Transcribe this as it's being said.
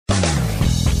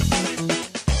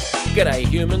G'day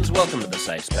humans, welcome to the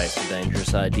safe space for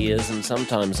dangerous ideas, and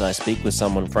sometimes I speak with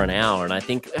someone for an hour and I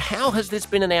think, how has this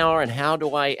been an hour and how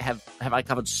do I have I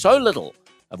covered so little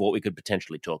of what we could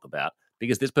potentially talk about?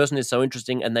 Because this person is so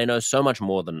interesting and they know so much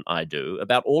more than I do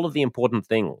about all of the important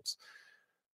things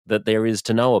that there is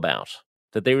to know about.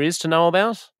 That there is to know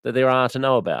about? That there are to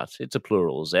know about. It's a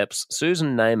plural, Zeps.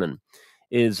 Susan Neiman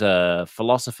is a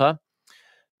philosopher,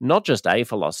 not just a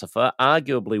philosopher,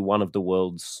 arguably one of the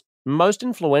world's most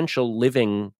influential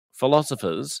living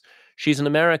philosophers. She's an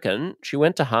American. She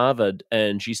went to Harvard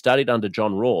and she studied under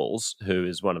John Rawls, who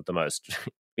is one of the most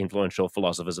influential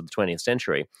philosophers of the 20th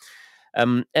century.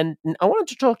 And I wanted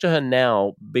to talk to her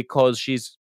now because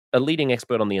she's a leading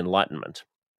expert on the Enlightenment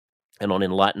and on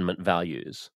Enlightenment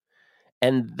values.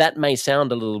 And that may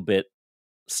sound a little bit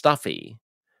stuffy,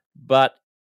 but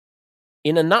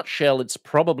in a nutshell, it's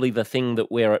probably the thing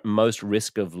that we're at most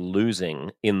risk of losing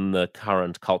in the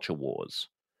current culture wars.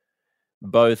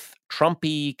 Both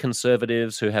Trumpy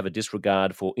conservatives who have a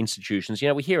disregard for institutions,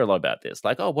 we hear a lot about this,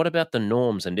 like, oh, what about the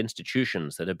norms and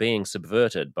institutions that are being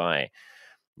subverted by,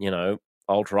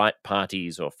 alt-right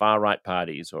parties or far-right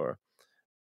parties or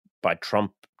by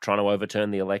Trump trying to overturn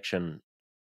the election?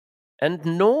 And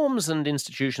norms and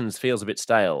institutions feels a bit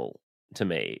stale to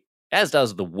me, as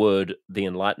does the word the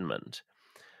Enlightenment.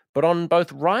 But on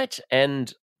both right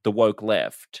and the woke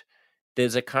left,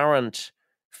 there's a current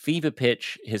fever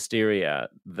pitch hysteria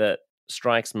that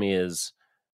strikes me as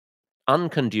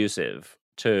unconducive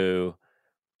to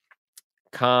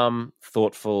calm,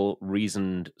 thoughtful,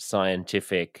 reasoned,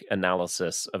 scientific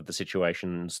analysis of the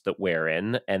situations that we're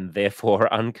in, and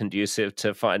therefore unconducive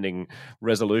to finding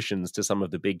resolutions to some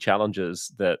of the big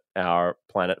challenges that our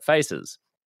planet faces.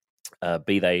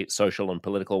 Be they social and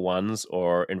political ones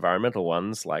or environmental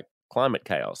ones like climate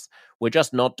chaos. We're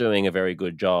just not doing a very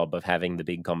good job of having the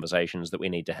big conversations that we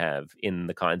need to have in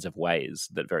the kinds of ways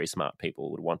that very smart people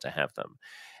would want to have them.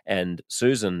 And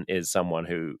Susan is someone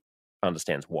who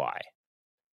understands why,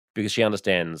 because she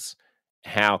understands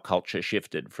how culture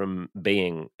shifted from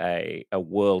being a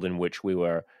world in which we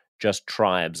were just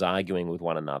tribes arguing with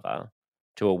one another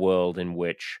to a world in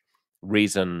which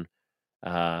reason,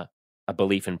 a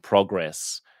belief in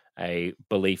progress, a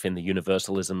belief in the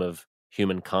universalism of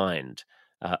humankind,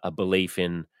 a belief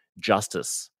in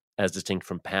justice as distinct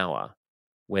from power,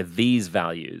 where these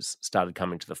values started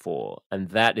coming to the fore. And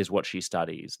that is what she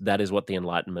studies. That is what the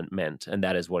Enlightenment meant. And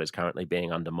that is what is currently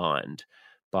being undermined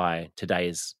by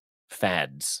today's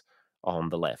fads on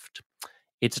the left.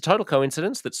 It's a total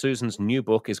coincidence that Susan's new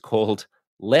book is called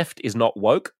Left is Not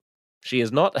Woke. She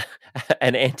is not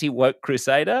an anti-woke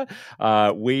crusader.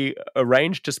 We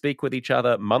arranged to speak with each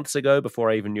other months ago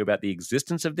before I even knew about the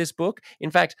existence of this book.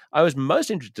 In fact, I was most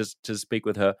interested to speak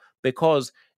with her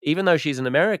because even though she's an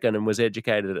American and was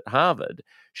educated at Harvard,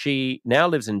 she now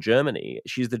lives in Germany.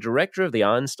 She's the director of the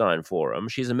Einstein Forum.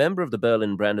 She's a member of the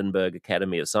Berlin-Brandenburg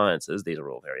Academy of Sciences. These are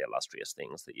all very illustrious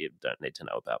things that you don't need to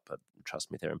know about, but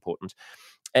trust me, they're important.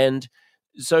 And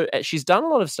so she's done a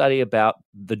lot of study about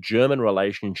the German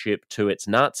relationship to its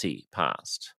Nazi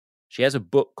past. She has a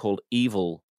book called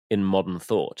Evil in Modern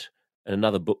Thought, and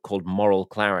another book called Moral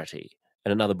Clarity,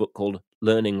 and another book called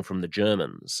Learning from the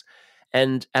Germans.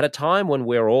 And at a time when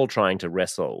we're all trying to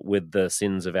wrestle with the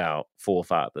sins of our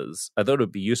forefathers, I thought it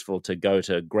would be useful to go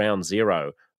to ground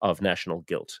zero of national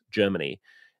guilt, Germany,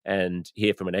 and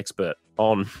hear from an expert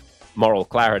on moral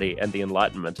clarity and the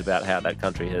Enlightenment about how that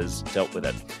country has dealt with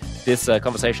it. This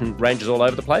conversation ranges all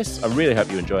over the place. I really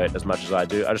hope you enjoy it as much as I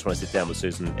do. I just want to sit down with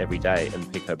Susan every day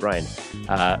and pick her brain.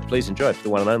 Please enjoy it. The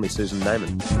one and only Susan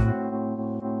Neiman.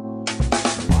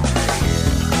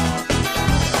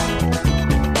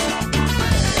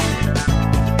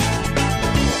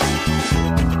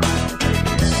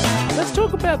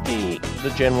 About the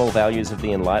general values of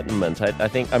the Enlightenment,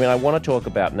 I want to talk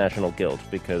about national guilt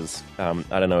because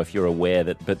I don't know if you're aware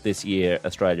but this year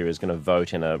Australia is going to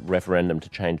vote in a referendum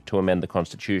to amend the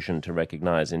Constitution to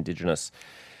recognise Indigenous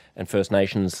and First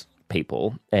Nations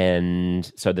people,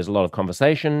 and so there's a lot of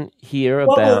conversation here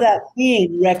about what will that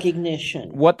mean,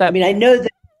 recognition. I know that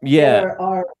there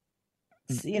are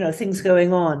things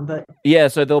going on, but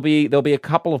so there'll be a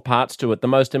couple of parts to it. The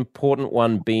most important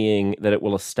one being that it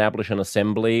will establish an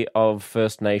assembly of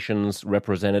First Nations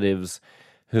representatives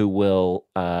who will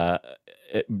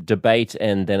debate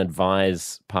and then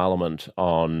advise Parliament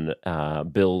on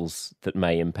bills that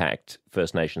may impact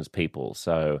First Nations people.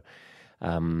 So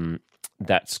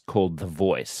that's called The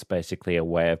Voice, basically a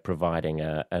way of providing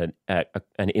an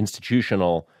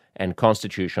institutional and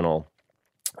constitutional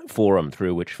forum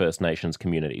through which First Nations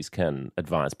communities can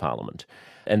advise Parliament.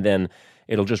 And then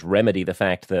it'll just remedy the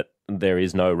fact that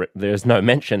there's no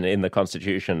mention in the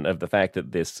Constitution of the fact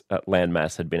that this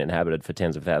landmass had been inhabited for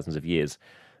tens of thousands of years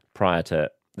prior to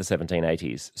the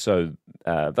 1780s. So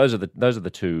those are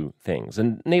the two things.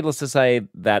 And needless to say,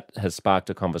 that has sparked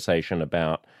a conversation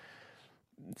about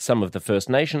some of the First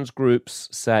Nations groups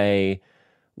say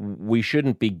we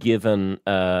shouldn't be given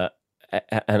an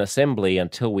assembly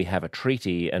until we have a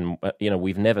treaty, and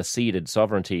we've never ceded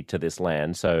sovereignty to this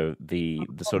land. So the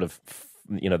sort of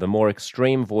the more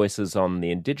extreme voices on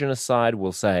the Indigenous side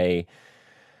will say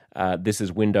this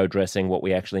is window dressing. What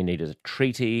we actually need is a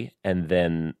treaty. And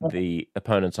then the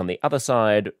opponents on the other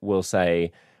side will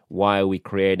say, why are we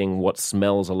creating what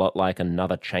smells a lot like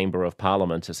another chamber of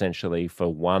parliament, essentially,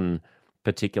 for one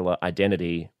particular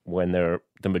identity when the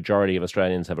majority of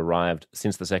Australians have arrived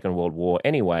since the Second World War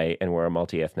anyway, and we're a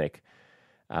multi-ethnic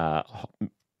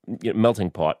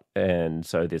melting pot. And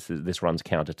so this runs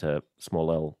counter to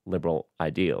small L liberal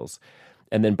ideals.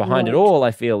 And then behind it all,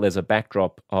 I feel there's a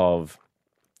backdrop of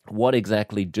what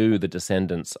exactly do the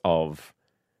descendants of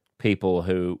people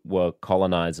who were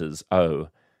colonizers owe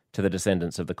to the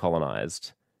descendants of the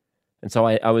colonized? And so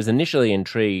I was initially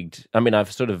intrigued. I mean,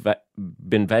 I've sort of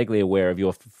been vaguely aware of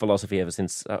your philosophy ever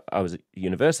since I was at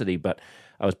university, but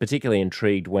I was particularly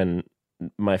intrigued when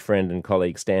my friend and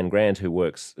colleague Stan Grant, who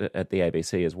works at the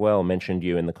ABC as well, mentioned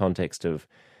you in the context of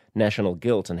national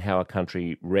guilt and how a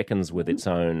country reckons with its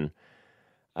own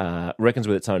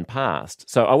past.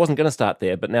 So I wasn't going to start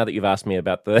there, but now that you've asked me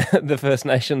about the First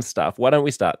Nations stuff, why don't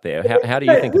we start there? How do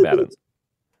you think about it?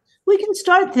 We can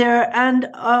start there. And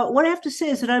what I have to say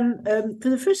is that I'm, for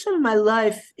the first time in my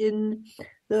life, in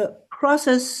the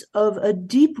process of a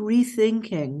deep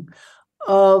rethinking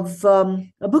of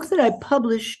a book that I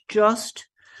published just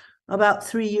about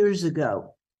 3 years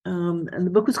ago. And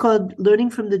the book was called Learning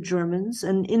from the Germans.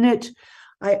 And in it,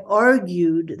 I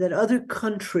argued that other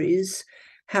countries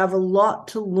have a lot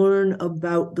to learn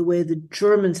about the way the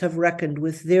Germans have reckoned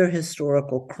with their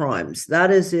historical crimes.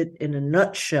 That is it in a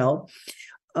nutshell.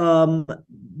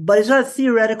 But it's not a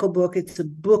theoretical book. It's a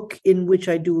book in which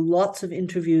I do lots of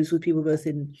interviews with people both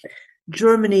in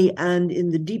Germany and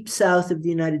in the deep south of the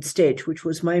United States, which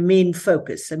was my main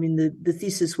focus. I mean, the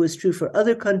thesis was true for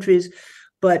other countries,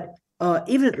 but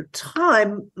even at the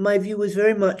time, my view was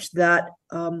very much that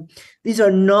these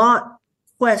are not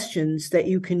questions that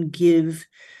you can give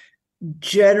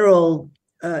general,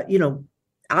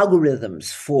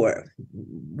 algorithms for.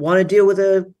 Want to deal with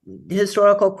a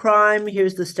historical crime?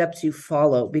 Here's the steps you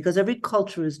follow, because every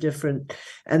culture is different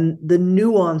and the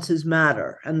nuances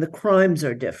matter and the crimes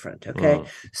are different. Okay.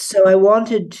 So I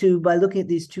wanted to, by looking at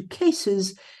these two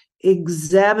cases,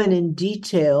 examine in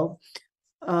detail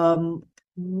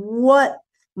what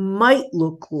might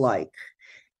look like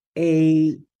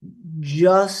a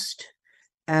just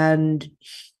and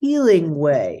healing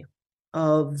way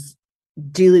of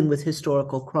dealing with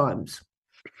historical crimes.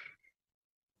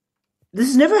 This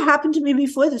has never happened to me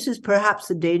before. This is perhaps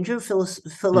the danger of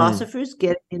philosophers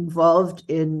getting involved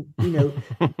in,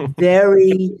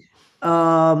 very,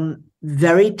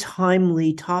 very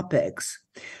timely topics.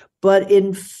 But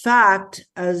in fact,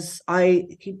 as I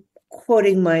keep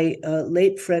quoting my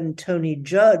late friend Tony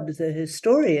Judd, the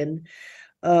historian,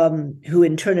 who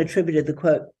in turn attributed the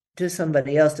quote to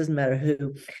somebody else, doesn't matter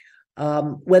who,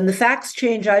 when the facts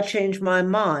change, I change my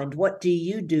mind. What do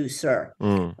you do, sir?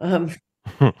 And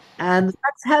the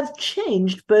facts have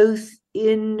changed both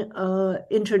in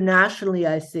internationally,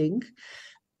 I think,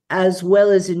 as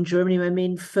well as in Germany. My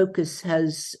main focus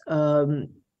has,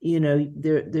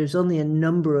 there's only a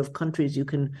number of countries you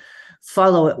can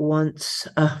follow at once.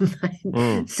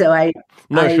 So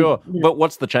sure. But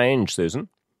what's the change, Susan?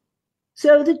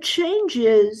 So the change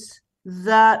is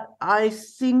that I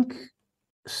think,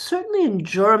 certainly in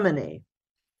Germany,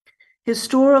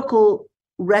 historical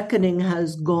reckoning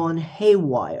has gone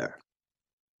haywire.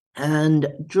 And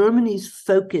Germany's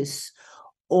focus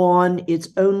on its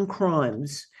own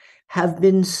crimes have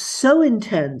been so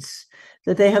intense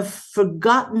that they have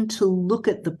forgotten to look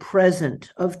at the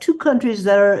present of two countries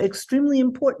that are extremely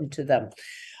important to them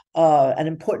and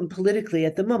important politically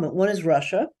at the moment. One is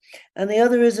Russia, and the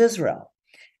other is Israel.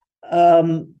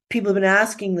 People have been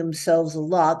asking themselves a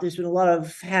lot. There's been a lot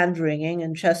of hand-wringing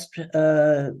and chest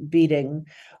beating.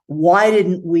 Why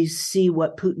didn't we see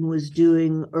what Putin was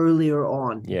doing earlier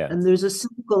on? Yeah. And there's a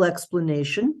simple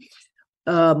explanation,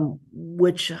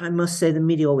 which I must say the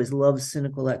media always loves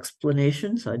cynical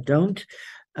explanations. I don't,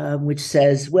 which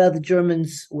says, well, the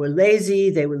Germans were lazy.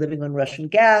 They were living on Russian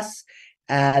gas.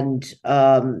 And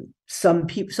some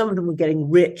of them were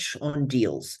getting rich on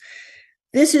deals.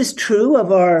 This is true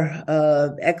of our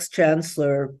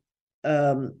ex-chancellor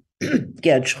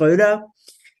Gerhard Schröder.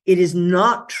 It is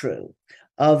not true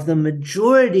of the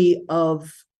majority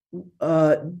of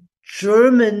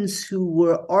Germans who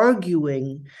were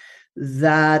arguing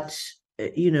that,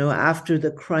 after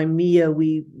the Crimea,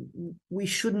 we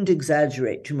shouldn't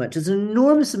exaggerate too much. There's an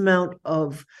enormous amount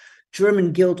of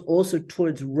German guilt also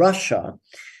towards Russia.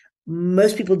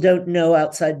 Most people don't know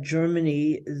outside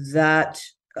Germany that,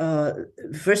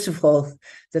 first of all,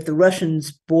 that the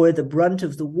Russians bore the brunt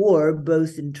of the war,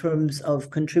 both in terms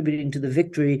of contributing to the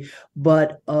victory,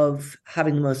 but of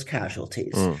having the most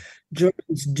casualties.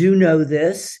 Germans do know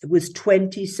this. It was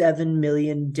 27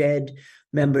 million dead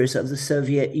members of the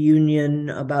Soviet Union,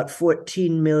 about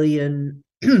 14 million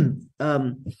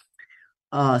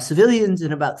civilians,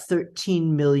 and about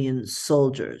 13 million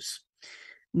soldiers.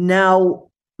 Now,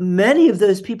 many of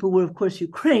those people were, of course,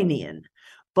 Ukrainian,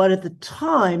 but at the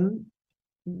time,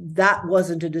 that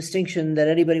wasn't a distinction that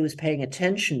anybody was paying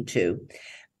attention to.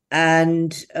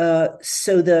 And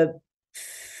so the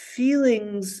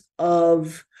feelings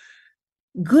of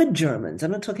good Germans,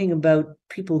 I'm not talking about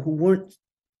people who weren't,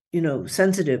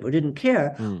 sensitive or didn't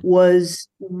care, was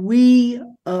we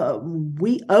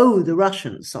owe the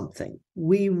Russians something.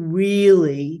 We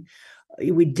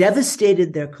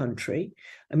devastated their country.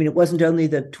 I mean, it wasn't only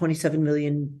the 27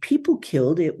 million people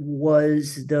killed, it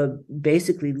was the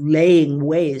basically laying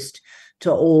waste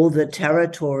to all the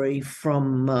territory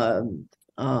from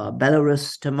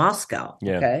Belarus to Moscow.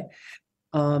 Yeah.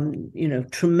 Okay.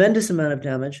 Tremendous amount of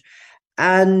damage.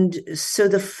 And so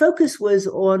the focus was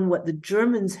on what the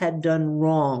Germans had done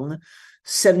wrong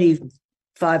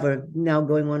 75 or now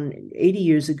going on 80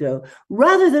 years ago,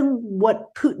 rather than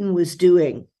what Putin was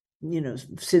doing,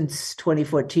 since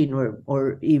 2014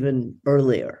 or even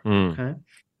earlier. Okay.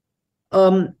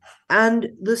 And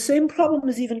the same problem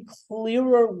is even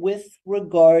clearer with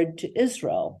regard to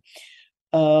Israel.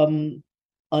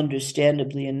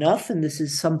 Understandably enough, and this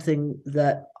is something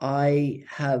that I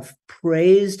have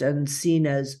praised and seen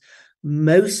as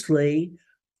mostly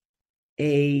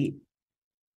a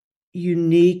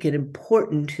unique and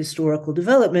important historical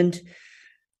development,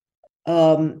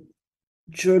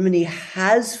 Germany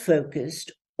has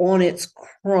focused on its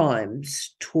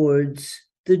crimes towards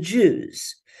the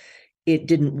Jews. It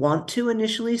didn't want to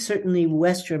initially. Certainly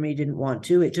West Germany didn't want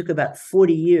to. It took about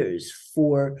 40 years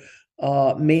for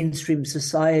mainstream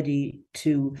society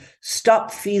to stop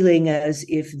feeling as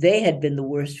if they had been the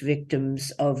worst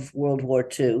victims of World War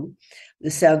II.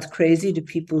 This sounds crazy to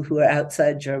people who are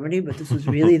outside Germany, but this was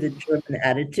really the German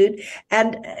attitude.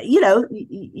 And,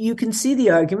 you can see the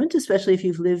argument, especially if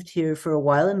you've lived here for a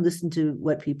while and listened to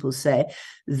what people say.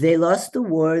 They lost the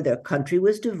war. Their country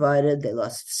was divided. They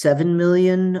lost 7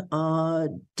 million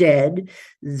dead.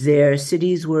 Their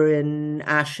cities were in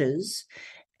ashes.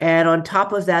 And on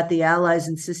top of that, the Allies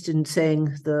insisted in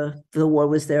saying the war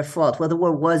was their fault. Well, the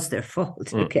war was their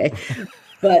fault, okay?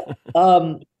 But,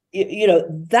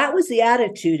 that was the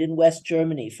attitude in West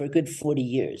Germany for a good 40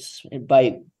 years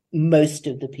by most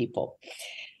of the people.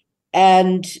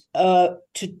 And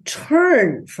to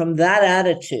turn from that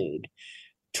attitude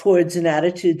towards an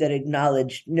attitude that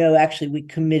acknowledged, no, actually, we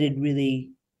committed really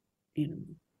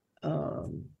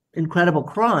incredible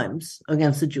crimes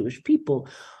against the Jewish people,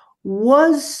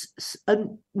 was a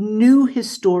new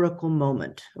historical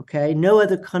moment, okay? No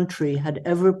other country had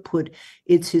ever put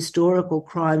its historical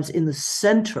crimes in the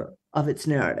center of its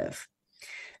narrative.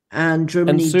 And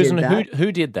Germany Susan, did that.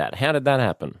 Who did that? How did that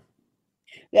happen?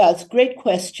 Yeah, it's a great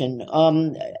question,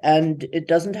 and it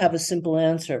doesn't have a simple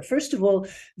answer. First of all,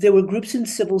 there were groups in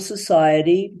civil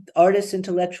society, artists,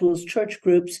 intellectuals, church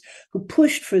groups, who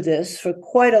pushed for this for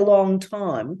quite a long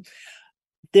time.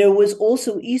 There was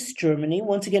also East Germany.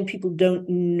 Once again, people don't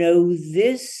know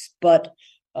this, but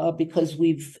because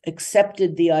we've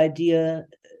accepted the idea,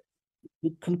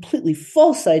 the completely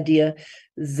false idea,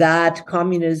 that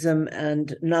communism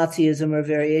and Nazism are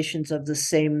variations of the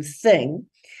same thing.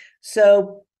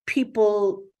 So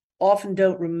people often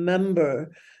don't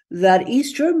remember that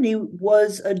East Germany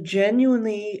was a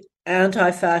genuinely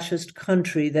anti-fascist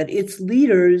country, that its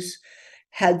leaders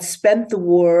had spent the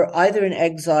war either in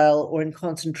exile or in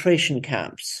concentration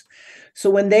camps. So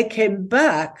when they came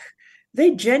back,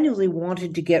 they genuinely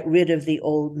wanted to get rid of the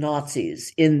old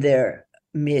Nazis in their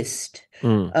midst.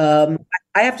 I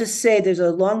have to say, there's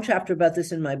a long chapter about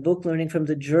this in my book, Learning from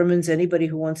the Germans. Anybody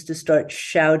who wants to start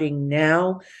shouting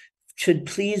now should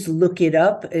please look it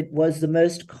up. It was the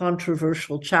most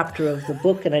controversial chapter of the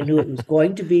book, and I knew it was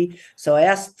going to be. So I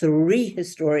asked 3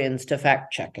 historians to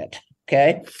fact check it.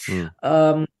 Okay.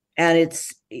 And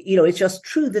it's just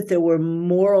true that there were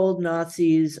more old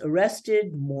Nazis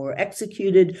arrested, more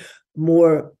executed,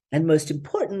 more and most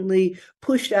importantly,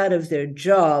 pushed out of their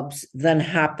jobs than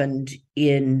happened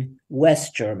in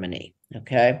West Germany.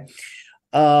 Okay.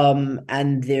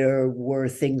 And there were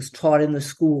things taught in the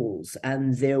schools,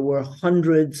 and there were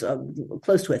hundreds of,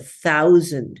 close to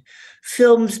 1,000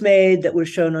 films made that were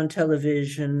shown on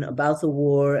television about the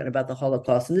war and about the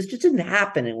Holocaust. And this just didn't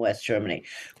happen in West Germany.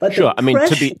 But sure, I mean,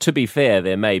 to be fair,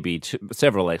 there may be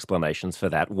several explanations for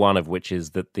that. One of which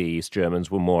is that the East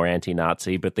Germans were more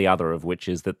anti-Nazi, but the other of which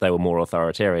is that they were more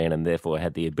authoritarian and therefore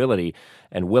had the ability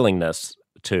and willingness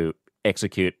to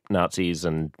execute Nazis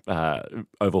and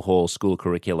overhaul school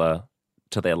curricula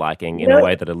to their liking in a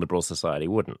way that a liberal society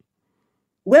wouldn't.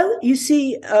 Well, you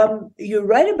see, you're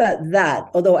right about that,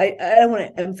 although I don't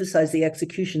want to emphasize the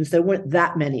executions. There weren't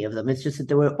that many of them. It's just that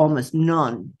there were almost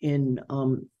none in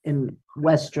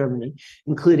West Germany,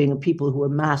 including people who were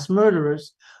mass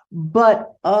murderers.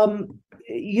 But,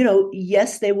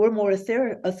 yes, they were more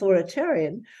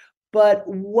authoritarian. But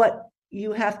what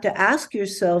you have to ask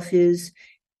yourself is,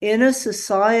 in a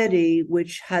society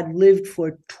which had lived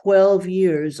for 12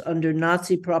 years under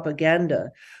Nazi propaganda,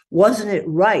 wasn't it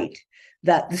right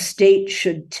that the state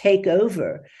should take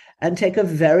over and take a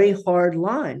very hard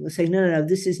line and say, no,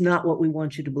 this is not what we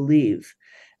want you to believe?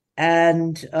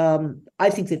 And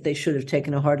I think that they should have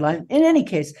taken a hard line. In any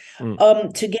case,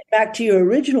 to get back to your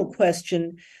original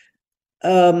question,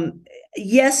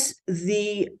 yes,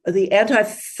 the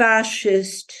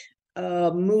anti-fascist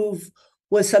move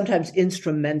was sometimes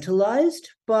instrumentalized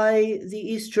by the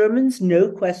East Germans,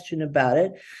 no question about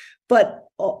it. But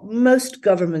most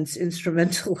governments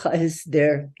instrumentalize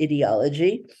their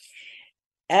ideology.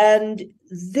 And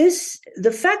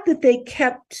the fact that they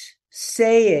kept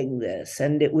saying this,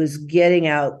 and it was getting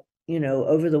out,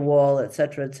 over the wall, et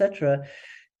cetera,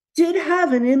 did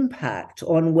have an impact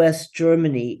on West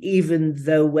Germany, even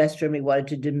though West Germany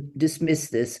wanted to dismiss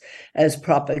this as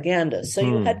propaganda. So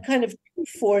you had kind of two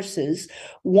forces,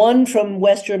 one from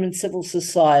West German civil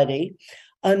society,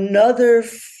 another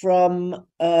from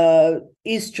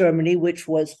East Germany, which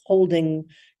was holding,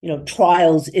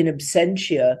 trials in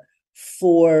absentia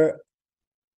for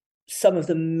some of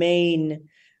the main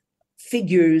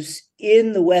figures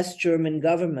in the West German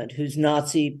government whose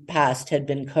Nazi past had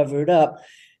been covered up.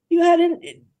 You had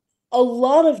a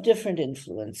lot of different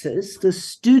influences. The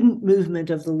student movement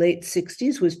of the late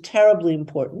 60s was terribly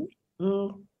important.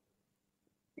 And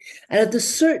at a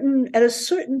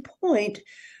certain point,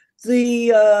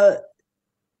 the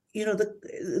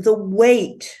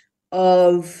weight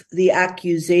of the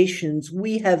accusations,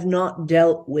 we have not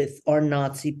dealt with our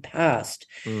Nazi past,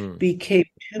 became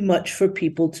too much for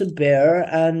people to bear.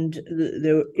 And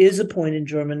there is a point in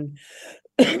German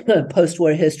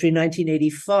post-war history,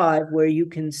 1985, where you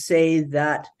can say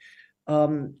that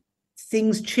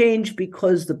things change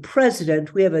because the president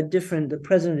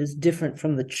is different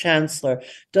from the chancellor,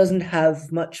 doesn't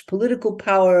have much political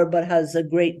power, but has a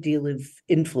great deal of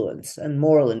influence, and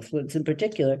moral influence in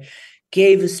particular,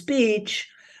 gave a speech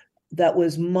that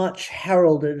was much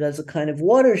heralded as a kind of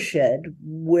watershed,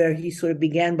 where he sort of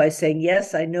began by saying,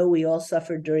 yes, I know we all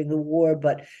suffered during the war,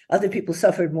 but other people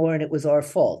suffered more and it was our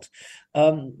fault.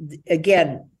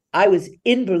 Again, I was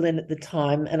in Berlin at the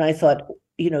time and I thought,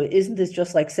 isn't this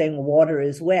just like saying water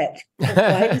is wet?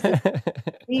 Why does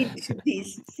it need to be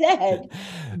said?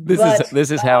 This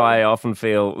is how I often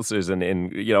feel, Susan.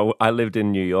 I lived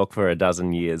in New York for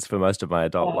 12 years for most of my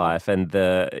adult life, and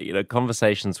the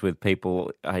conversations with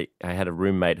people. I had a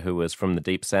roommate who was from the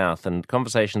Deep South, and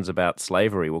conversations about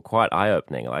slavery were quite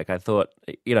eye-opening. Like I thought,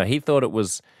 he thought it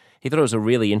was a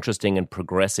really interesting and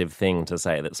progressive thing to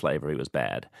say that slavery was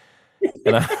bad.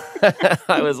 And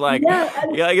I was like,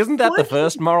 isn't that the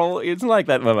first moral? Isn't like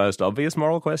that the most obvious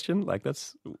moral question? Like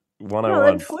that's 101.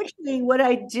 Well, unfortunately, what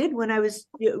I did when I was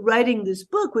writing this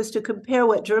book was to compare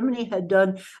what Germany had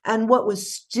done and what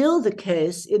was still the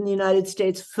case in the United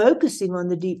States, focusing on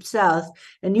the Deep South.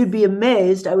 And you'd be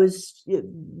amazed. I was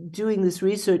doing this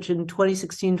research in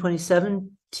 2016,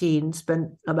 2017,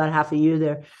 spent about half a year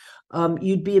there.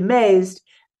 You'd be amazed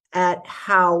at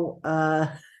how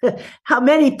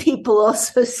many people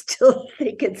also still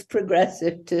think it's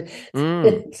progressive to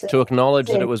acknowledge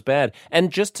that it was bad.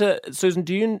 And just to, Susan,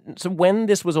 so when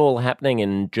this was all happening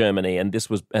in Germany and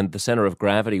the center of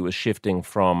gravity was shifting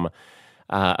from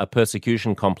a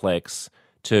persecution complex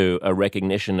to a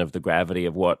recognition of the gravity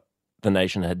of what the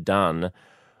nation had done,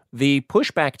 the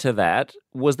pushback to that,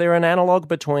 was there an analog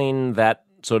between that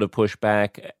sort of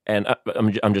pushback? And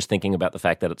I'm just thinking about the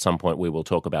fact that at some point we will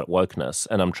talk about wokeness,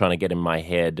 and I'm trying to get in my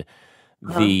head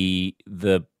the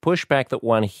pushback that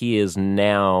one hears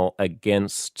now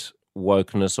against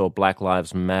wokeness or Black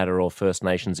Lives Matter or First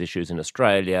Nations issues in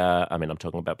Australia, I mean, I'm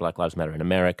talking about Black Lives Matter in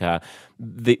America,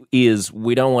 is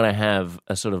we don't want to have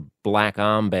a sort of black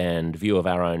armband view of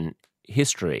our own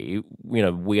history. You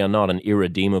know, we are not an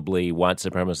irredeemably white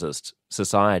supremacist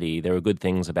society. There are good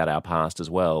things about our past as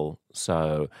well.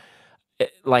 So,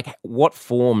 like, what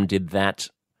form did that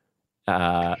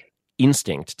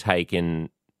instinct take in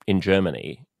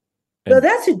Germany? Well,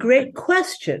 that's a great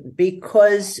question,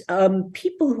 because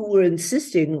people who were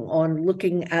insisting on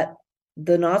looking at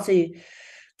the Nazi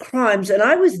crimes, and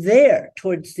I was there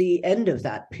towards the end of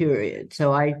that period,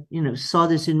 so I, saw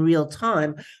this in real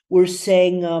time, were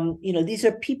saying, these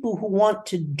are people who want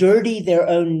to dirty their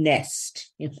own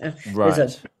nest. Right. There's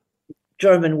a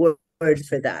German word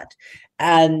for that,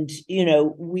 and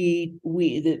we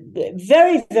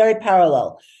very, very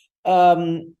parallel.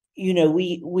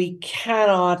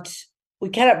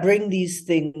 We cannot bring these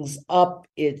things up.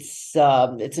 It's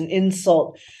an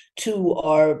insult to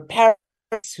our parents,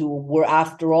 who were,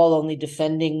 after all, only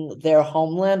defending their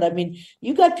homeland. I mean,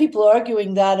 you got people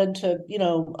arguing that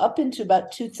up into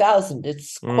about 2000.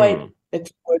 It's quite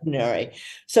extraordinary.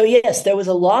 So yes, there was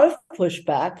a lot of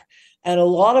pushback and a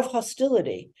lot of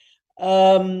hostility.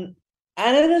 And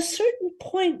at a certain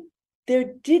point, there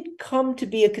did come to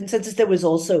be a consensus. There's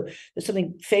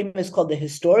something famous called the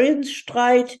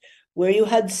Historienstreit, where you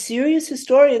had serious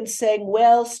historians saying,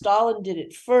 well, Stalin did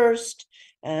it first,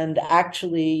 and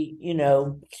actually,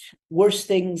 worse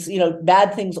things,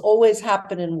 bad things always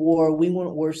happen in war. We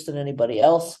weren't worse than anybody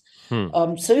else.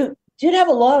 So you did have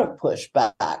a lot of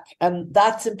pushback, and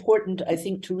that's important, I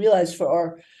think, to realize for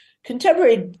our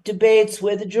contemporary debates,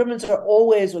 where the Germans are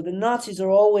always, or the Nazis are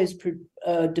always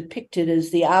depicted as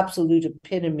the absolute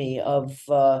epitome of,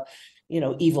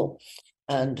 evil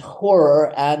and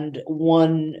horror, and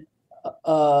one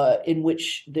in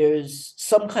which there's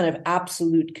some kind of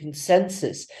absolute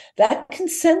consensus. That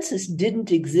consensus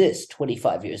didn't exist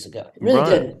 25 years ago. It really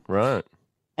didn't. Right.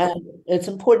 And it's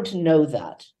important to know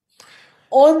that.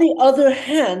 On the other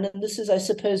hand, and this is, I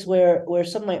suppose, where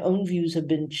some of my own views have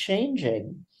been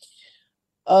changing,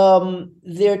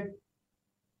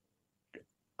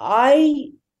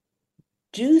 I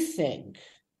do think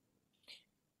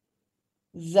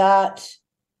that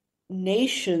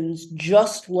nations,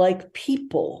 just like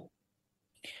people,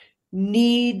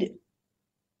 need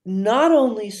not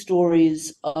only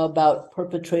stories about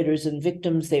perpetrators and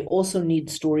victims, they also need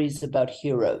stories about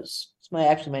heroes. My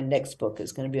next book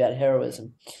is going to be about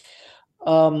heroism.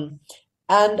 And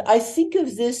I think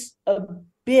of this a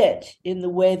bit in the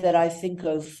way that I think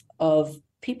of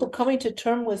people coming to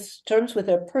terms with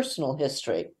their personal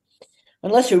history.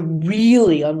 Unless you're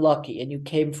really unlucky and you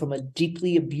came from a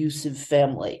deeply abusive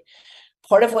family,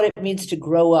 part of what it means to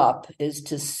grow up is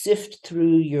to sift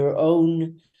through your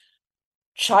own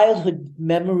childhood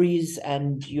memories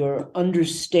and your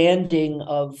understanding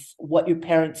of what your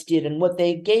parents did and what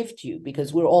they gave to you,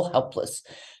 because we're all helpless,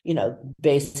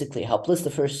 basically helpless.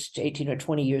 The first 18 or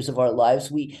 20 years of our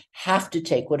lives, we have to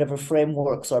take whatever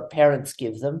frameworks our parents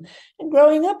give them. And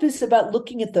growing up is about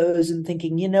looking at those and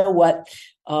thinking, you know what,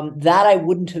 that I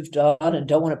wouldn't have done and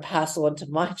don't want to pass on to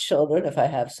my children if I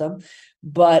have some.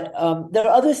 But there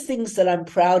are other things that I'm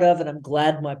proud of and I'm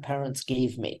glad my parents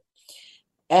gave me.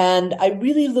 And I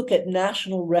really look at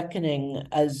national reckoning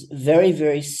as very,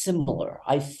 very similar.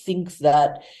 I think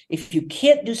that if you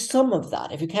can't do some of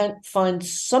that, if you can't find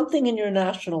something in your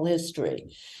national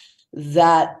history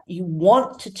that you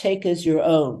want to take as your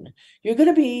own, you're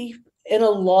going to be in a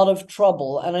lot of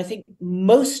trouble. And I think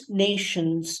most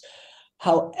nations,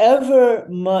 however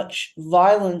much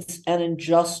violence and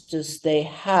injustice they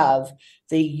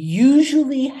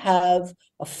usually have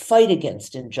a fight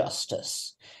against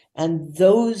injustice. And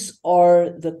those are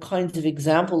the kinds of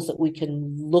examples that we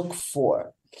can look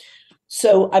for.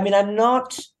 So, I mean,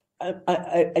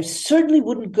 I certainly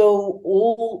wouldn't go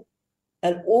all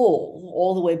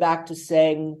the way back to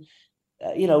saying,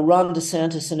 Ron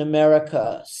DeSantis in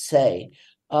America, say,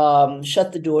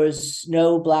 shut the doors,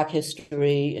 no Black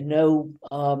history, no,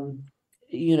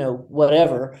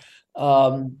 whatever.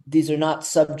 These are not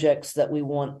subjects that we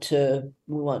want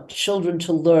children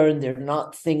to learn. They're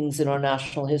not things in our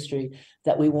national history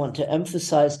that we want to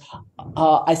emphasize.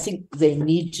 I think they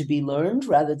need to be learned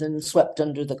rather than swept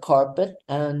under the carpet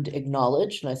and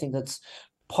acknowledged. And I think that's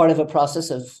part of a process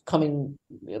of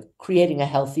creating a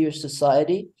healthier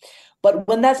society. But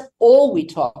when that's all we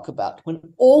talk about, when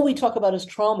all we talk about is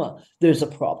trauma, there's a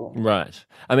problem. Right.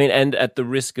 I mean, and at the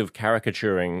risk of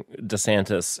caricaturing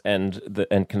DeSantis and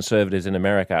conservatives in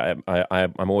America,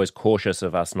 I'm always cautious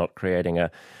of us not creating a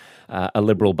a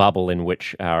liberal bubble in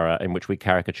which we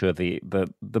caricature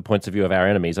the points of view of our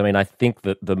enemies. I mean, I think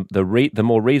that the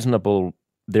more reasonable.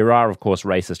 There are, of course,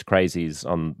 racist crazies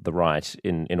on the right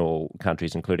in all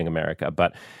countries, including America.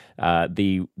 But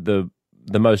the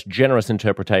most generous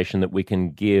interpretation that we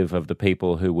can give of the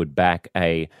people who would back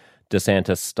a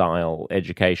DeSantis-style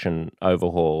education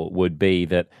overhaul would be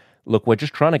that, look, we're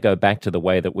just trying to go back to the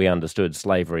way that we understood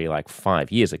slavery like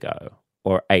 5 years ago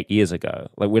or 8 years ago.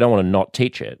 Like, we don't want to not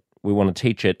teach it. We want to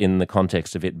teach it in the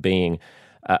context of it being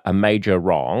a major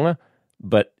wrong,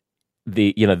 but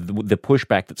the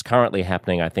pushback that's currently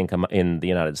happening, I think, in the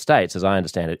United States, as I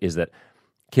understand it, is that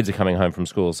kids are coming home from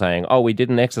school saying, "Oh, we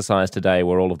didn't exercise today,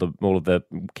 where all of the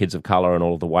kids of color and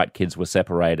all of the white kids were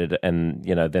separated," and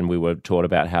then we were taught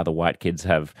about how the white kids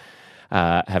have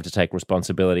to take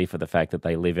responsibility for the fact that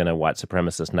they live in a white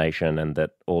supremacist nation, and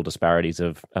that all disparities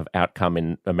of outcome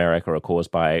in America are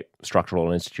caused by structural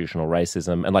and institutional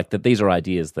racism, and like that these are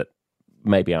ideas that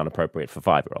maybe aren't appropriate for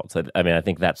 5-year-olds. I mean, I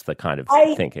think that's the kind of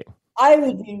thinking. I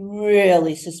would be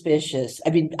really suspicious. I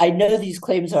mean, I know these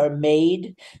claims are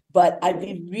made, but I'd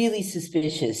be really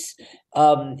suspicious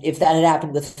if that had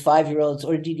happened with 5-year-olds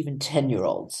or indeed even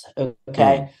 10-year-olds.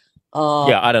 Okay.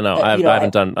 Yeah, I don't know. I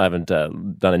haven't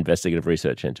done investigative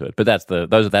research into it, but that's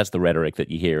the rhetoric that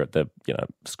you hear at the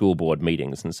school board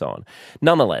meetings and so on.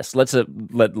 Nonetheless, we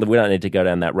don't need to go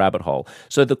down that rabbit hole.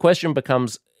 So the question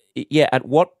becomes, at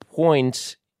what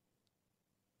point?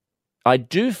 I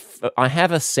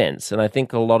have a sense, and I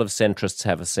think a lot of centrists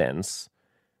have a sense,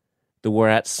 that we're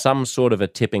at some sort of a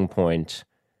tipping point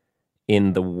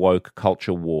in the woke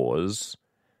culture wars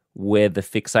where the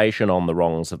fixation on the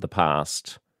wrongs of the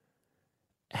past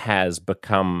has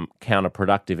become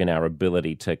counterproductive in our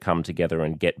ability to come together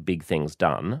and get big things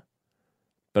done.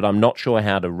 But I'm not sure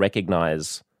how to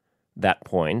recognize that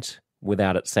point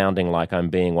without it sounding like I'm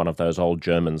being one of those old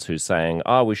Germans who's saying,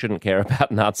 "Oh, we shouldn't care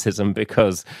about Nazism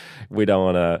because we don't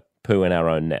want to poo in our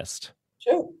own nest."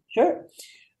 Sure.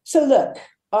 So look,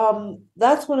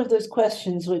 that's one of those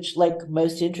questions which, like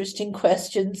most interesting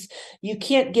questions, you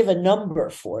can't give a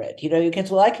number for it. You can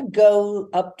say, well, I can go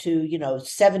up to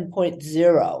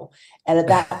 7.0, and at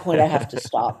that point I have to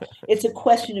stop. It's a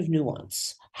question of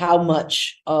nuance. How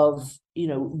much of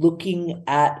looking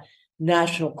at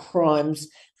national crimes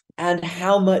and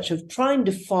how much of trying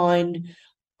to find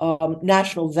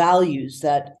national values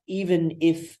that, even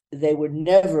if they were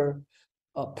never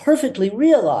perfectly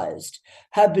realized,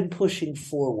 have been pushing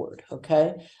forward.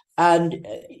 Okay. And,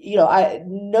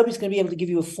 nobody's going to be able to give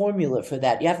you a formula for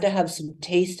that. You have to have some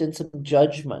taste and some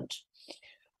judgment.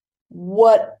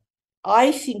 What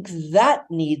I think that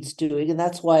needs doing, and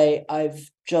that's why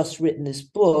I've just written this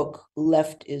book,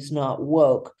 Left is Not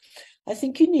Woke. I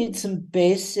think you need some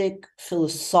basic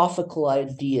philosophical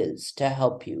ideas to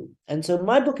help you. And so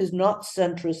my book is not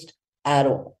centrist at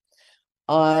all.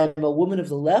 I'm a woman of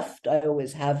the left. I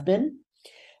always have been.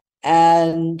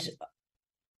 And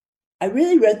I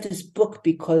really read this book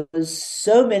because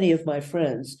so many of my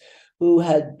friends who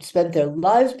had spent their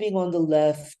lives being on the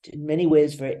left, in many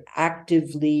ways very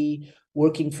actively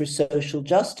working for social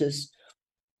justice,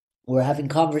 were having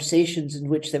conversations in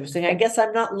which they were saying, I guess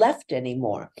I'm not left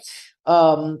anymore.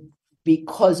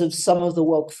 Because of some of the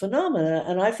woke phenomena.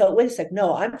 And I felt, wait a sec,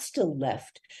 no, I'm still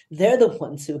left. They're the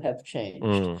ones who have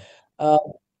changed.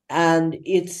 And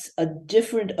it's a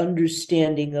different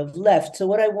understanding of left. So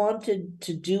what I wanted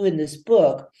to do in this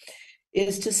book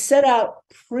is to set out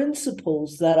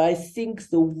principles that I think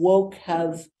the woke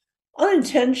have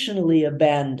unintentionally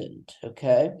abandoned,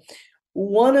 okay?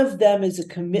 One of them is a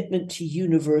commitment to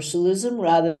universalism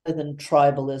rather than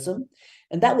tribalism.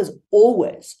 And that was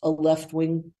always a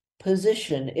left-wing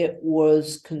position. It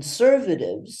was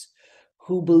conservatives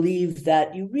who believed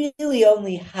that you really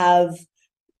only have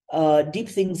deep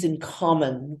things in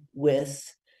common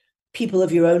with people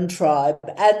of your own tribe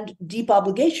and deep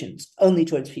obligations only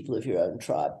towards people of your own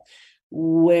tribe.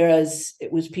 Whereas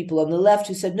it was people on the left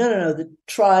who said, no, the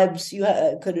tribes, you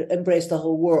could embrace the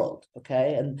whole world,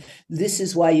 okay? And this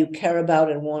is why you care about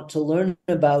and want to learn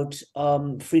about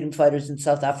freedom fighters in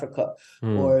South Africa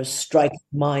or strike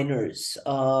miners,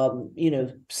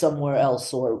 somewhere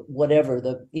else, or whatever,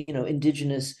 the,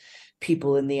 indigenous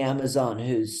people in the Amazon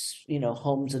whose,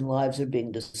 homes and lives are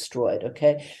being destroyed,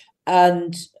 okay?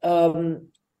 And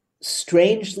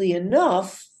strangely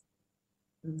enough,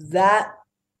 that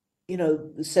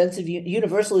the sense of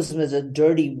universalism is a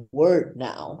dirty word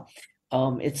now.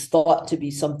 It's thought to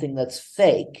be something that's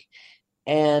fake.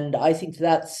 And I think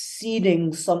that's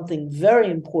ceding something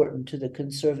very important to the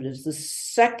conservatives. The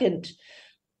second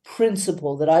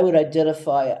principle that I would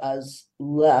identify as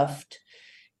left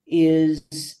is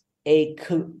a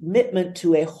commitment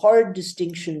to a hard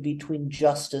distinction between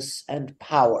justice and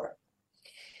power.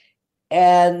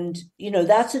 And,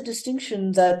 that's a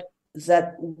distinction that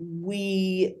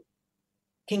we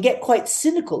can get quite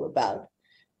cynical about,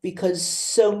 because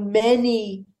so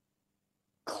many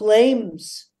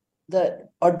claims that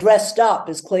are dressed up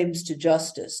as claims to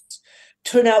justice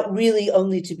turn out really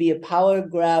only to be a power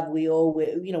grab. We all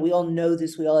know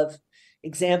this. We all have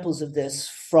examples of this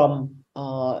from,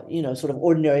 sort of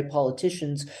ordinary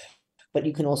politicians, but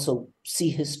you can also see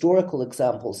historical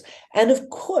examples. And of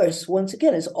course, once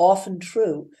again, it's often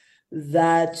true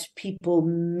that people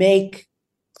make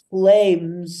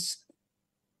claims,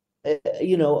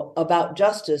 about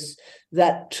justice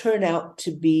that turn out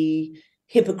to be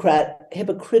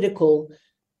hypocritical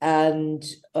and,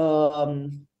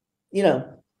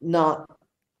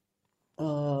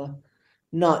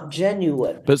 not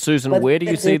genuine. But Susan, where do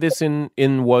you see this in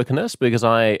wokeness? Because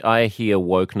I hear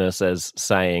wokeness as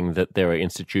saying that there are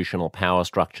institutional power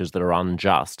structures that are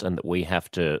unjust and that we have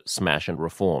to smash and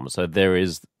reform. So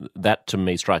that to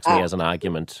me strikes me as an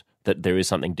argument that there is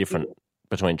something different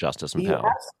between justice and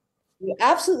power. You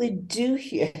absolutely do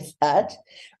hear that,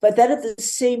 but then at the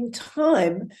same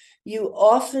time, you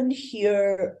often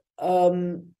hear,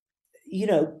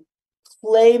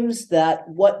 claims that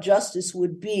what justice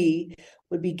would be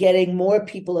getting more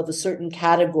people of a certain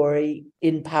category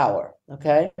in power,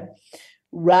 okay,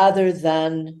 rather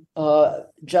than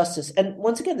justice. And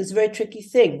once again, this is a very tricky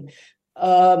thing.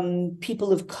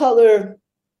 People of color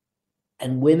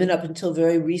and women, up until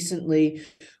very recently,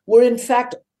 were in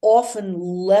fact often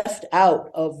left out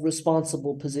of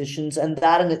responsible positions, and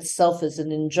that in itself is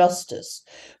an injustice.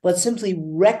 But simply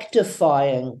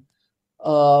rectifying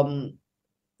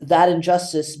that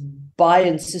injustice by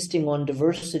insisting on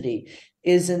diversity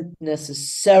isn't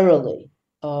necessarily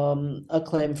a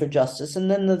claim for justice. And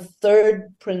then the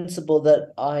third principle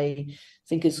that I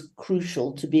think is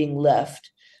crucial to being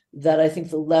left, that I think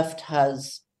the left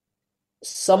has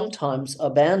sometimes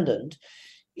abandoned,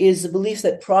 is the belief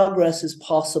that progress is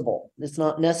possible. It's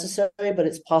not necessary, but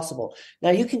it's possible. Now,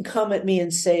 you can come at me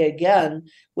and say again,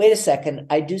 wait a second,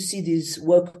 I do see these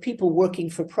woke people working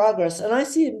for progress, and I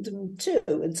see them too,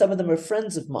 and some of them are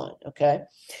friends of mine, okay?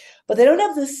 But they don't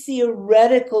have the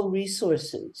theoretical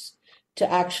resources to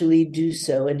actually do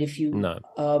so. And if you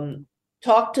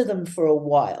talk to them for a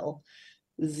while,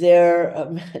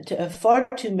 they're far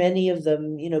too many of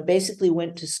them, basically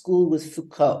went to school with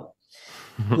Foucault,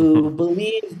 who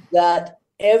believed that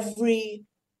every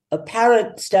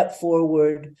apparent step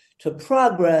forward to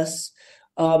progress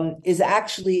is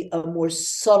actually a more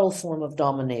subtle form of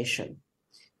domination.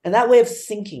 And that way of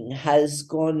thinking has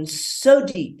gone so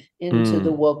deep into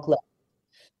the woke left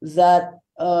that,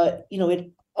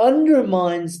 it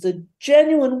undermines the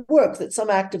genuine work that some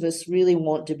activists really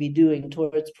want to be doing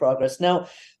towards progress. Now,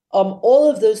 all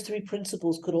of those three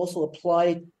principles could also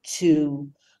apply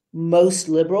to most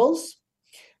liberals.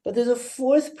 But there's a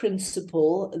fourth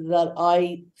principle that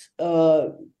I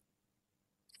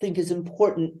think is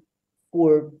important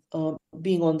for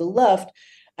being on the left,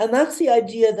 and that's the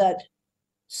idea that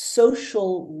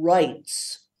social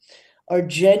rights are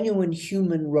genuine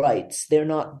human rights. They're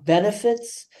not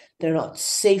benefits, they're not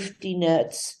safety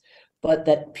nets, but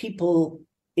that people,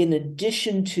 in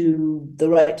addition to the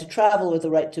right to travel or the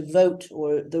right to vote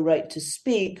or the right to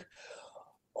speak,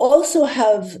 also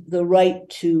have the right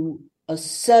to a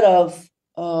set of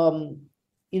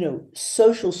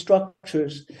social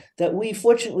structures that we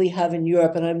fortunately have in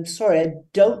Europe. And I'm sorry, I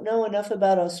don't know enough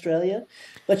about Australia,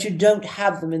 but you don't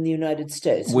have them in the United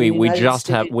States. We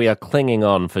are clinging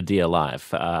on for dear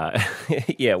life.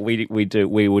 Yeah, we do.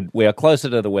 We are closer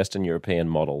to the Western European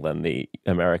model than the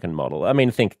American model. I mean,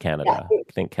 think Canada. Yeah.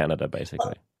 Think Canada,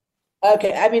 basically.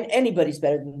 Okay, I mean, anybody's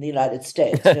better than the United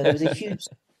States. There was a huge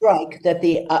strike that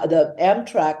the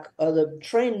Amtrak, the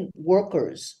train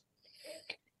workers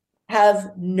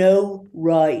have no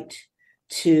right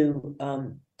to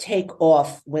take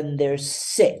off when they're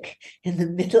sick in the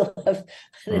middle of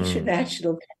an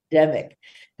international pandemic.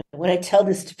 And when I tell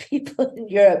this to people in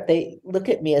Europe, they look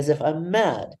at me as if I'm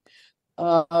mad.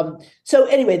 So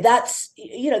anyway, that's,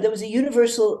 there was a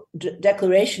Universal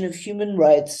Declaration of Human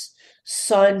Rights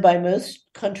signed by most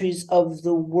countries of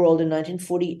the world in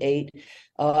 1948,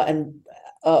 and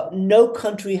no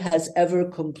country has ever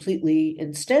completely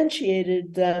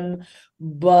instantiated them.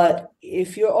 But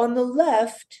if you're on the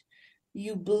left,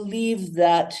 you believe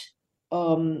that,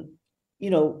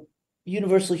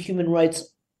 universal human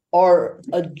rights are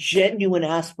a genuine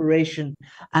aspiration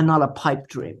and not a pipe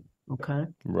dream. Okay.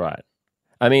 Right.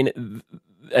 I mean,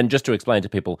 and just to explain to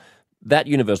people, that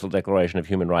Universal Declaration of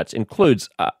Human Rights includes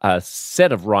a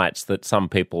set of rights that some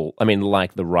people, I mean,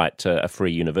 like the right to a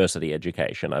free university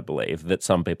education, I believe, that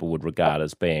some people would regard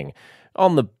as being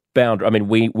on the boundary. I mean,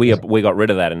 we got rid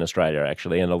of that in Australia,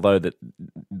 actually, and although that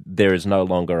there is no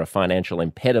longer a financial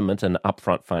impediment, an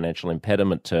upfront financial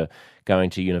impediment to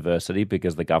going to university,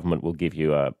 because the government will give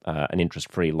you an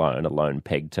interest-free loan, a loan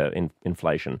pegged to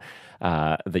inflation,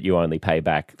 that you only pay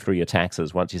back through your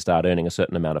taxes once you start earning a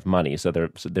certain amount of money. So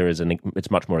there is it's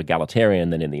much more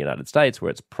egalitarian than in the United States, where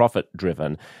it's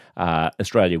profit-driven.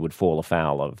 Australia would fall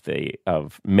afoul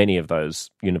of many of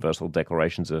those universal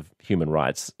declarations of human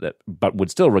rights, but would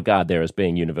still regard there as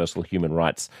being universal human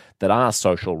rights that are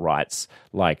social rights,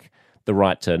 like the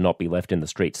right to not be left in the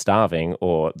street starving,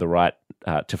 or the right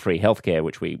to free healthcare,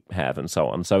 which we have, and so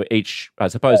on. So I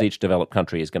suppose each developed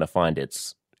country is going to find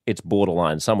its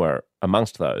borderline somewhere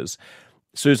amongst those.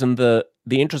 Susan, the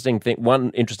interesting thing, one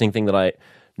interesting thing that I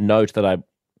note that I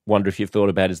wonder if you've thought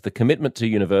about, is the commitment to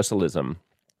universalism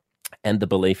and the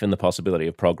belief in the possibility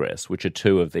of progress, which are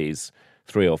two of these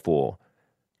 3 or 4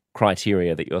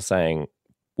 criteria that you're saying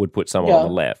would put someone on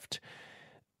the left.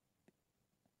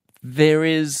 There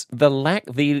is the lack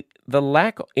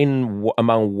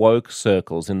among woke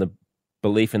circles in the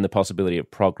belief in the possibility of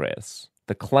progress.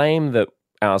 The claim that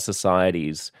our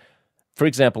societies, for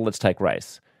example, let's take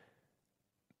race.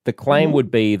 The claim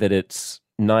would be that it's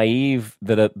naive,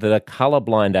 that a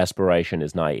colorblind aspiration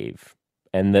is naive,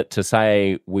 and that to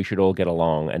say we should all get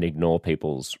along and ignore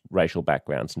people's racial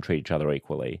backgrounds and treat each other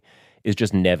equally is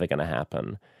just never going to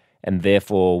happen. And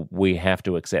therefore, we have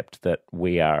to accept that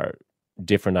we are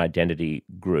different identity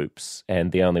groups,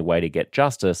 and the only way to get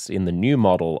justice in the new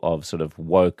model of sort of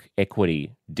woke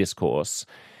equity discourse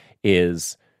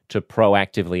is to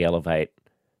proactively elevate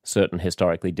certain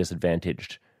historically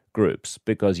disadvantaged groups,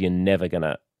 because you're never going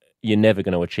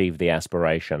to achieve the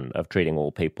aspiration of treating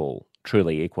all people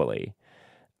truly equally.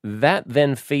 That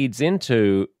then feeds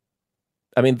into,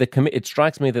 I mean, it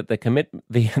strikes me that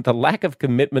the lack of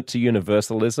commitment to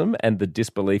universalism and the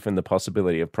disbelief in the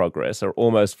possibility of progress are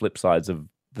almost flip sides of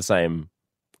the same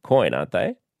coin, aren't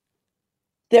they?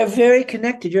 They're very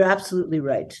connected. You're absolutely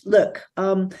right. Look,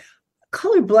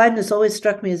 color blindness always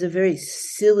struck me as a very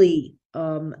silly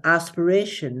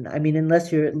aspiration. I mean,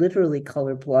 unless you're literally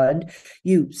colorblind,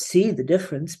 you see the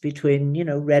difference between,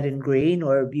 red and green,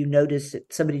 or you notice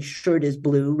that somebody's shirt is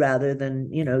blue rather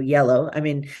than, yellow. I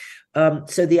mean,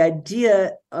 so the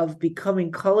idea of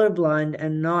becoming colorblind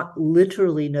and not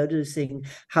literally noticing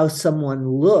how someone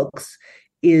looks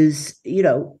is,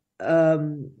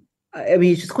 I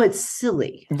mean, it's just quite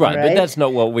silly, right? But that's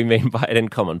not what we mean by it in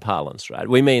common parlance, right?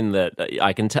 We mean that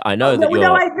I know that you're.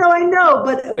 No, I know,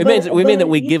 but we mean that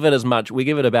we give it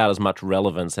about as much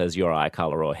relevance as your eye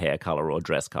color or hair color or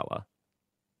dress color.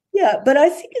 Yeah, but I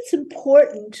think it's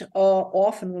important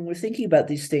often when we're thinking about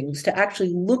these things to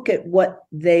actually look at what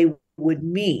they would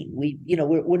mean.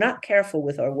 We're not careful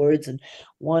with our words, and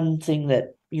one thing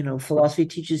that philosophy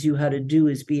teaches you how to do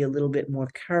is be a little bit more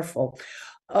careful.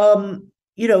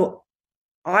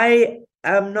 I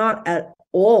am not at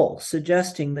all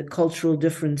suggesting that cultural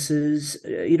differences,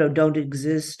 don't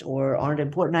exist or aren't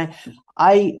important.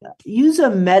 I use a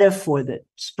metaphor that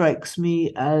strikes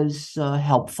me as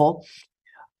helpful.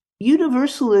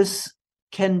 Universalists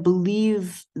can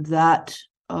believe that,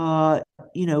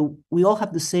 we all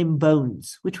have the same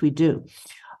bones, which we do,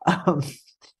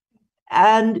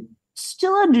 and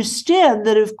still understand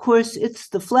that, of course, it's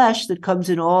the flesh that comes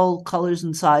in all colors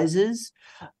and sizes,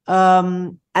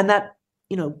 and that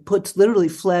puts literally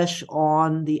flesh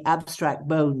on the abstract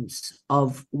bones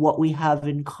of what we have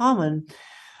in common.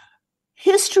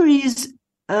 Histories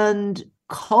and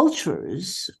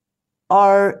cultures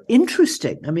are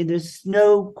interesting. I mean, there's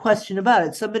no question about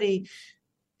it. Somebody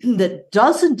that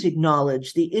doesn't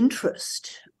acknowledge the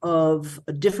interest of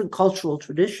different cultural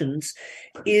traditions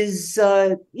is,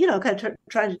 kind of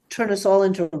trying to turn us all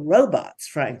into robots,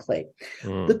 frankly.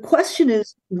 The question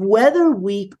is whether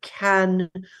we can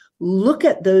look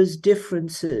at those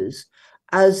differences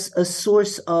as a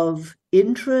source of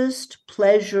interest,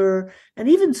 pleasure, and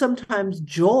even sometimes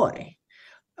joy,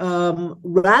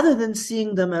 rather than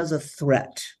seeing them as a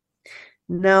threat.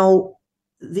 Now,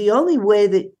 the only way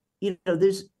that,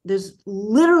 there's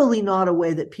literally not a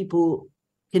way that people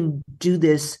can do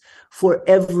this for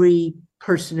every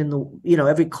person in the,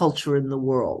 every culture in the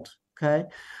world, okay?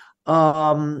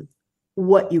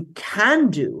 What you can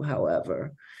do,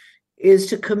 however, is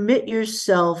to commit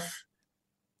yourself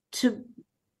to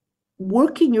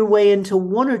working your way into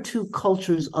one or two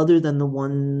cultures other than the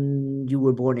one you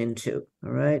were born into,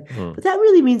 all right? But that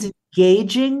really means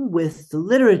engaging with the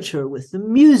literature, with the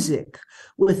music,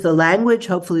 with the language,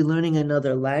 hopefully learning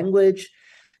another language.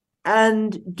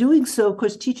 And doing so, of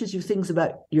course, teaches you things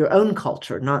about your own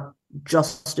culture, not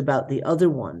just about the other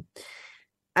one.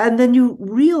 And then you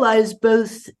realize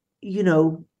both,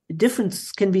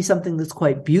 difference can be something that's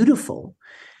quite beautiful.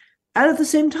 And at the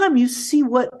same time, you see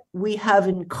what we have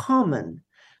in common.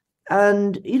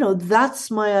 And, that's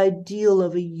my ideal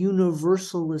of a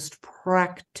universalist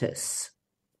practice.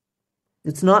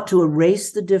 It's not to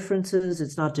erase the differences.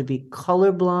 It's not to be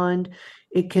colorblind.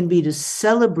 It can be to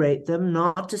celebrate them,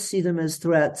 not to see them as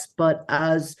threats, but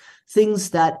as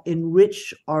things that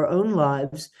enrich our own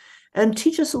lives and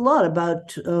teach us a lot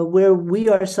about where we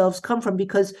ourselves come from.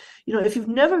 Because, if you've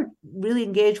never really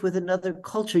engaged with another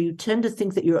culture, you tend to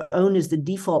think that your own is the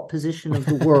default position of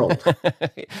the world.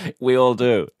 We all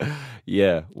do.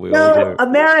 Yeah, we all do.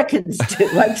 Americans do.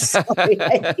 I'm sorry.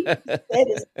 I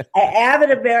am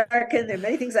an American. There are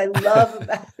many things I love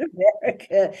about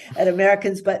America and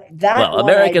Americans, but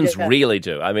Americans really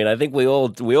do. I mean, I think we all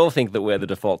think that we're the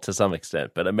default to some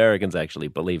extent, but Americans actually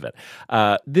believe it.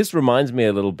 This reminds me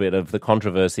a little bit of the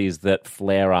controversies that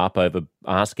flare up over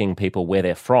asking people where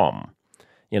they're from.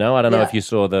 I don't know if you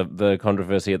saw the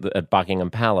controversy at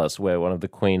Buckingham Palace, where one of the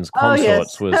Queen's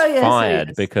consorts was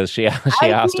fired because she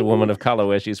asked a woman of color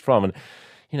where she's from.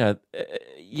 And,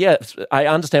 yes, I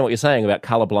understand what you're saying about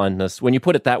colorblindness. When you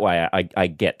put it that way, I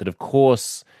get that, of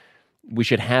course, we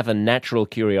should have a natural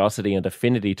curiosity and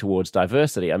affinity towards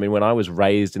diversity. I mean, when I was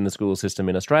raised in the school system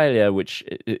in Australia, which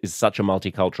is such a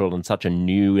multicultural and such a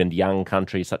new and young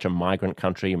country, such a migrant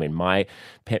country. I mean, my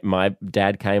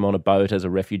dad came on a boat as a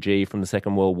refugee from the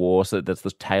Second World War, so that's the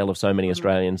tale of so many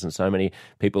Australians and so many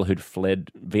people who'd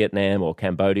fled Vietnam or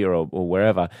Cambodia or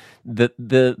wherever.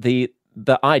 The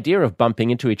idea of bumping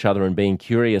into each other and being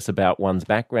curious about one's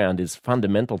background is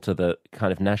fundamental to the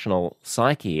kind of national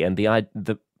psyche, and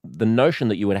the notion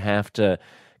that you would have to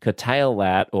curtail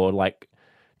that or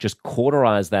just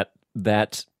cauterize that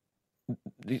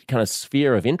kind of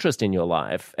sphere of interest in your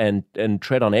life and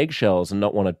tread on eggshells and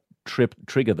not want to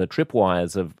trigger the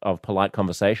tripwires of polite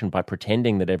conversation by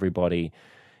pretending that everybody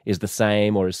is the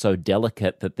same or is so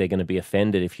delicate that they're going to be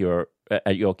offended if you're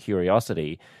at your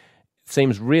curiosity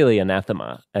seems really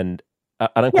anathema. And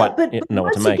I don't quite know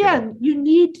what to make of it. Once again, you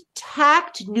need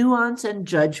tact, nuance, and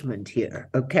judgment here,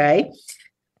 okay?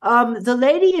 The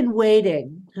lady in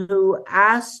waiting who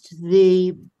asked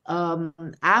the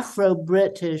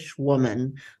Afro-British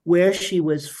woman where she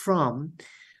was from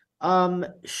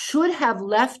should have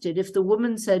left it if the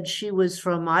woman said she was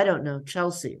from, I don't know,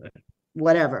 Chelsea or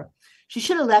whatever. She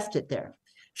should have left it there.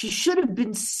 She should have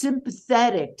been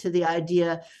sympathetic to the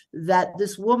idea that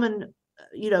this woman,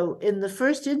 in the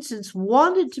first instance,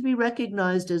 wanted to be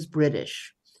recognized as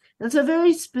British. And it's a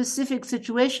very specific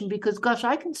situation because, gosh,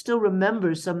 I can still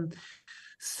remember some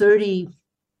 30,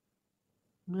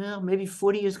 maybe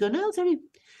 40 years ago, no, 30,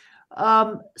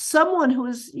 someone who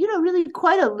was, really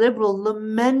quite a liberal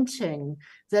lamenting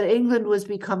that England was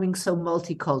becoming so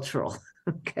multicultural,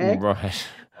 okay? Right.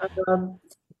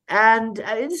 And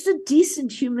it's a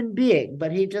decent human being,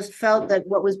 but he just felt that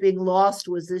what was being lost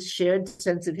was this shared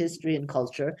sense of history and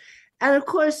culture. And of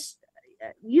course,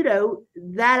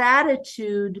 that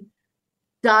attitude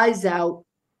dies out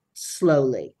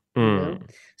slowly.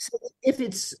 So if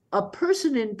it's a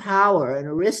person in power, an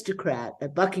aristocrat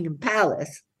at Buckingham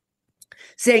Palace,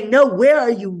 saying, no, where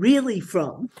are you really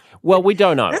from? Well, we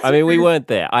don't know. I mean, we weren't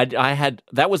there.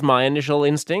 That was my initial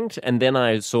instinct. And then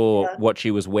I saw what she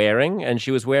was wearing, and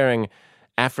she was wearing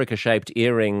Africa-shaped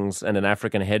earrings and an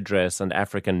African headdress and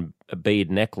African bead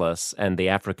necklace and the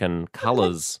African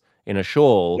colors in a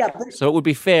shawl. So it would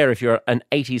be fair if you're an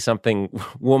 80-something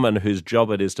woman whose job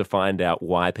it is to find out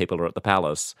why people are at the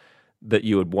palace, that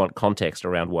you would want context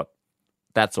around what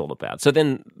that's all about. So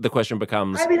then the question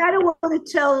becomes... I mean, I don't want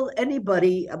to tell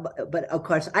anybody, but of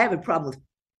course I have a problem with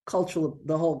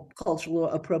the whole cultural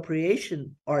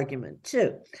appropriation argument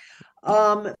too.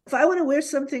 If I want to wear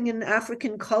something in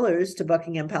African colors to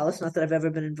Buckingham Palace, not that I've ever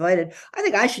been invited, I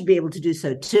think I should be able to do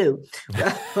so too.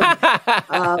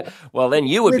 Well, then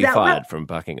you would be fired from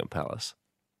Buckingham Palace.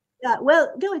 Yeah,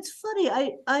 well, no, it's funny.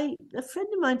 A friend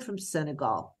of mine from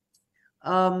Senegal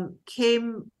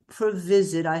came for a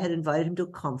visit. I had invited him to a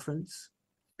conference,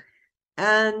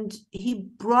 and he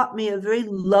brought me a very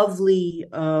lovely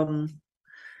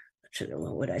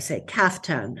what would I say,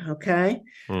 kaftan, okay,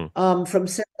 from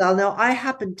Senegal. Now,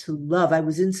 I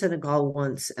was in Senegal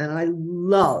once, and I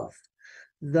love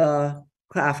the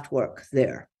craft work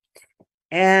there.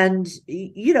 And,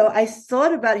 I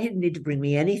thought about, he didn't need to bring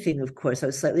me anything, of course. I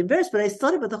was slightly embarrassed, but I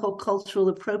thought about the whole cultural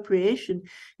appropriation.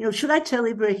 Should I tell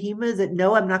Ibrahima that,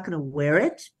 no, I'm not going to wear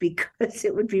it because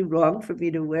it would be wrong for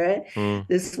me to wear it? Mm.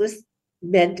 This was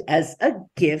meant as a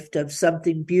gift of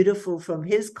something beautiful from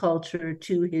his culture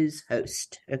to his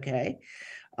host. Okay.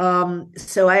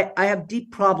 So I have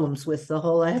deep problems with the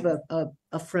whole, I have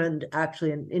a friend,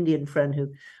 actually an Indian friend,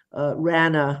 who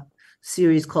ran a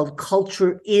series called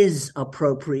Culture is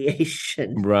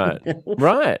Appropriation. Right.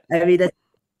 Right. I mean,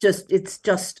 it's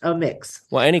just a mix.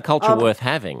 Well, any culture worth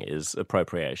having is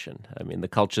appropriation. I mean, the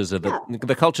cultures that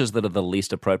are the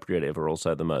least appropriative are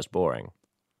also the most boring.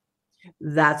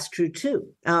 That's true too.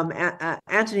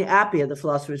 Anthony Appiah, the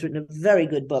philosopher, has written a very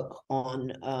good book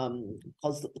on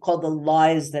called "The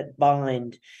Lies That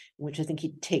Bind," in which I think he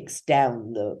takes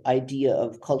down the idea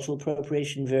of cultural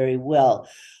appropriation very well.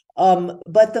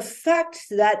 But the fact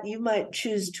that you might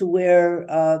choose to wear,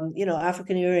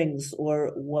 African earrings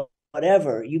or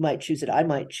whatever, you might choose it, I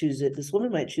might choose it, this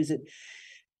woman might choose it,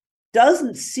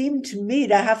 doesn't seem to me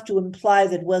to have to imply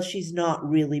that, well, she's not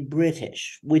really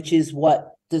British, which is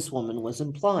what this woman was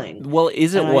implying. Well,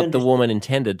 is it what the woman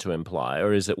intended to imply,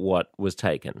 or is it what was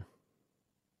taken?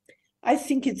 I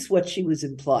think it's what she was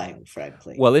implying,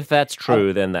 frankly. Well, if that's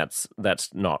true, then that's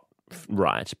not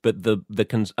right. But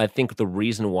I think the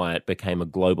reason why it became a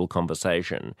global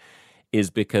conversation is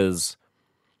because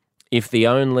if the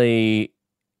only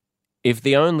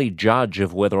judge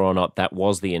of whether or not that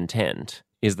was the intent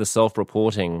is the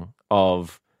self-reporting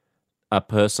of a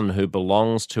person who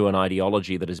belongs to an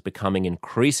ideology that is becoming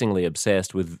increasingly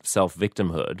obsessed with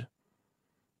self-victimhood,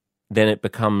 then it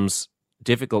becomes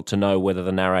difficult to know whether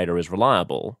the narrator is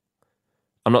reliable.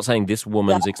 I'm not saying this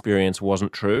woman's experience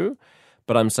wasn't true,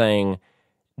 but I'm saying,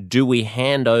 do we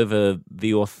hand over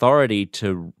the authority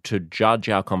to judge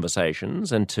our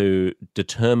conversations and to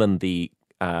determine the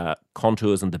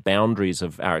contours and the boundaries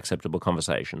of our acceptable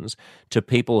conversations to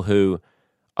people who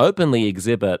openly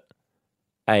exhibit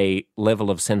a level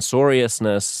of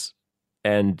censoriousness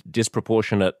and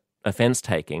disproportionate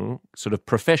offense-taking, sort of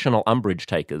professional umbrage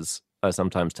takers, I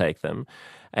sometimes take them,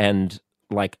 and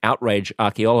like outrage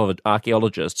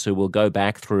archaeologists who will go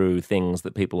back through things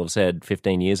that people have said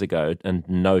 15 years ago and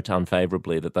note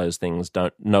unfavorably that those things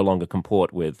no longer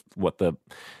comport with what the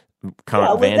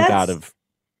current vanguard of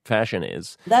fashion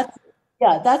is.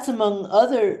 That's among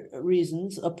other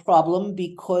reasons a problem,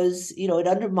 because it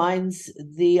undermines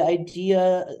the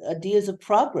ideas of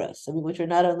progress. I mean, which are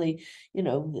not only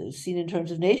seen in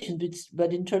terms of nations,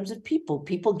 but in terms of people.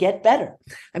 People get better.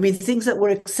 I mean, things that were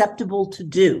acceptable to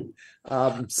do,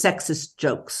 sexist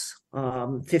jokes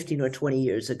 15 or 20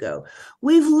 years ago,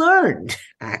 we've learned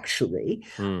actually,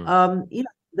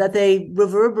 that they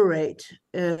reverberate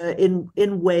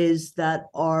in ways that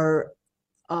are.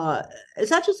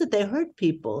 It's not just that they hurt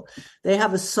people. They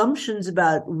have assumptions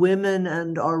about women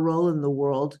and our role in the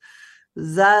world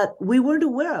that we weren't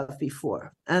aware of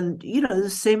before. And, the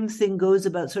same thing goes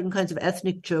about certain kinds of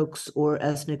ethnic jokes or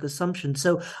ethnic assumptions.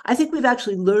 So I think we've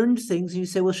actually learned things. You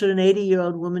say, well, should an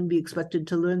 80-year-old woman be expected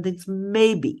to learn things?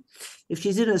 Maybe. If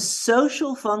she's in a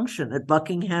social function at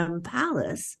Buckingham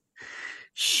Palace,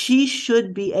 she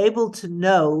should be able to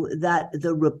know that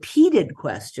the repeated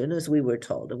question, as we were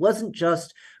told, it wasn't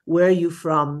just, where are you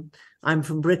from? I'm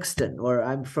from Brixton, or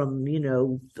I'm from,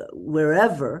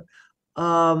 wherever.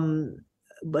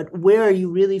 But where are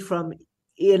you really from,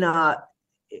 in a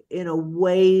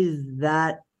way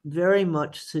that very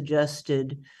much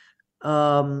suggested,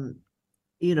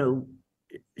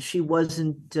 she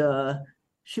wasn't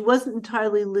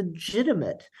entirely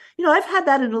legitimate. I've had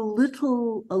that in a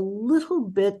little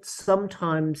bit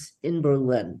sometimes in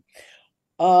Berlin.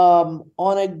 On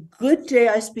a good day,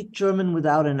 I speak German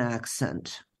without an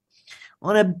accent.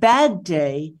 On a bad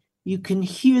day, you can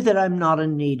hear that I'm not a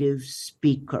native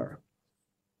speaker.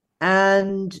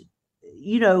 And,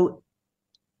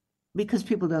 because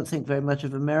people don't think very much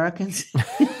of Americans,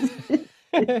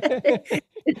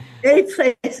 many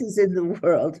places in the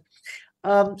world,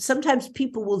 sometimes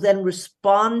people will then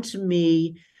respond to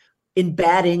me in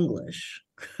bad English.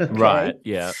 Okay? Right,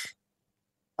 yeah.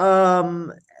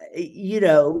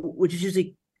 Which is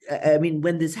usually, I mean,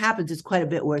 when this happens, it's quite a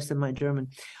bit worse than my German.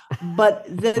 But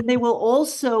then they will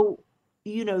also,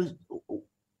 the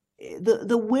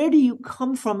where do you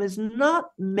come from is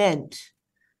not meant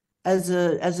as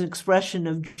an expression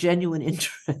of genuine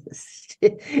interest.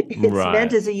 It's right.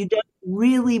 meant as a, you don't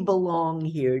really belong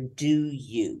here, do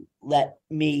you? Let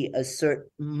me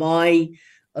assert my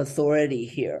authority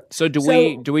here. So do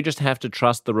we just have to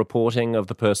trust the reporting of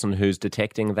the person who's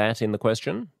detecting that in the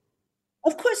question?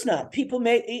 Of course not. People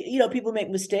make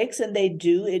mistakes, and they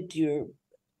do it.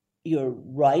 You're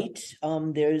right.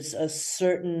 There's a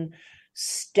certain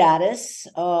status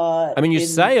I mean, you in.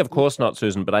 say, of course not,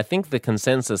 Susan, but I think the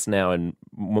consensus now in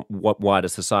what wider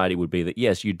society would be that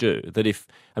yes, you do. That if,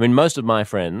 I mean, most of my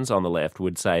friends on the left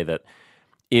would say that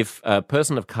if a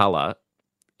person of color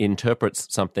interprets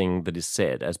something that is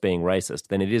said as being racist,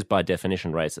 then it is by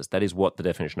definition racist. That is what the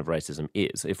definition of racism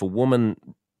is. If a woman,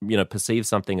 perceives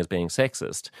something as being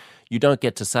sexist, you don't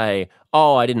get to say,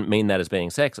 "Oh, I didn't mean that as being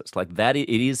sexist." Like that, it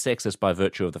is sexist by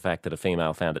virtue of the fact that a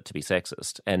female found it to be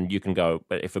sexist. And you can go,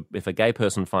 but if a gay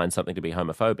person finds something to be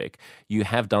homophobic, you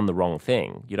have done the wrong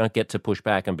thing. You don't get to push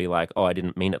back and be like, "Oh, I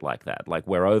didn't mean it like that." Like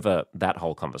we're over that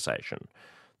whole conversation.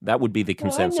 That would be the Well, I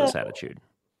consensus know. attitude.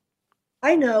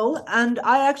 I know, and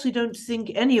I actually don't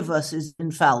think any of us is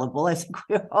infallible. I think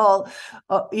we're all,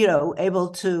 able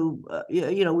to,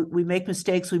 we make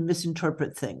mistakes, we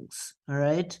misinterpret things. All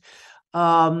right,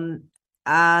 um,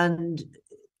 and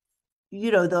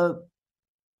the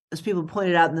as people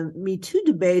pointed out in the Me Too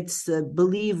debates,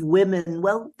 believe women.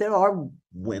 Well, there are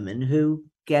women who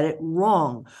get it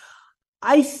wrong.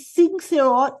 I think there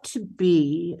ought to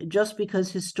be, just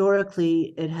because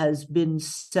historically it has been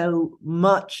so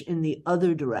much in the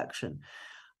other direction,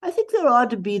 I think there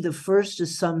ought to be the first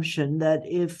assumption that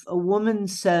if a woman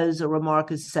says a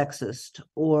remark is sexist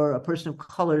or a person of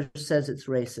color says it's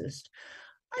racist,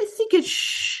 I think it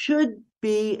should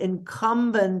be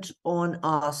incumbent on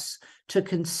us to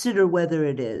consider whether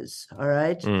it is, all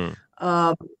right? Mm.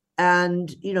 Um,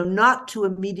 and, not to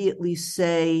immediately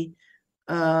say,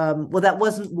 well, that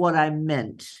wasn't what I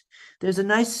meant. There's a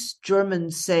nice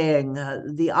German saying,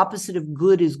 the opposite of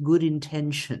good is good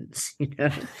intentions.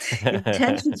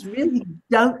 Intentions really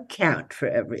don't count for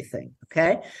everything.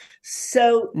 Okay.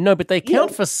 So, No, but they you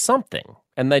count know, for something,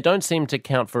 and they don't seem to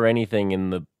count for anything in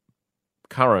the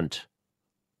current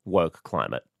woke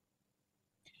climate.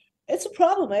 it's a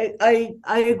problem. I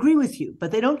agree with you,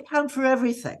 but they don't count for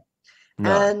everything.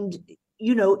 No. And,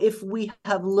 if we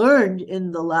have learned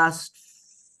in the last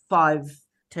 5,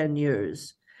 10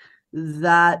 years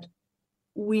that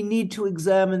we need to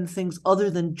examine things other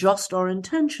than just our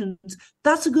intentions,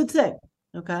 that's a good thing.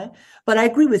 Okay. But I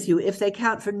agree with you. If they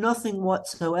count for nothing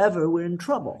whatsoever, we're in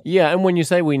trouble. Yeah, and when you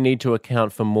say we need to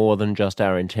account for more than just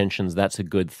our intentions, that's a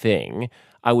good thing.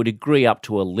 I would agree up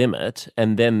to a limit,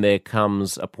 and then there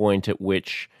comes a point at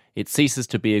which it ceases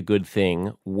to be a good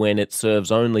thing when it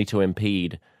serves only to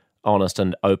impede honest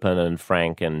and open and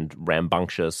frank and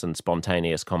rambunctious and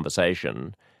spontaneous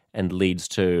conversation and leads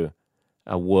to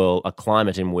a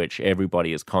climate in which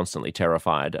everybody is constantly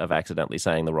terrified of accidentally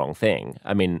saying the wrong thing.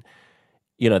 I mean,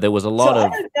 there was a So lot I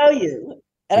of, don't know you,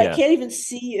 and I yeah, can't even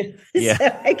see you. yeah.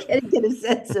 So I can't get a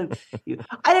sense of you.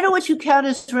 I don't know what you count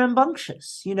as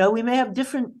rambunctious. We may have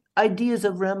different ideas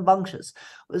of rambunctious.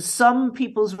 Some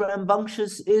people's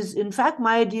rambunctious is, in fact,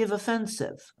 my idea of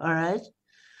offensive. All right.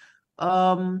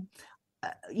 Um,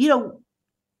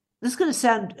 this is going to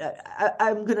sound,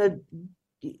 I'm going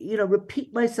to,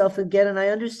 repeat myself again. And I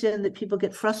understand that people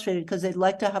get frustrated because they'd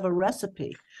like to have a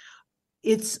recipe.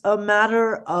 It's a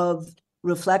matter of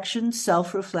reflection,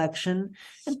 self-reflection,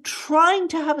 and trying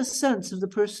to have a sense of the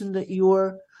person that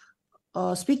you're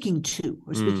speaking to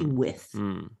or speaking with.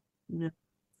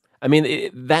 I mean,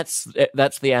 that's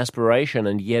the aspiration,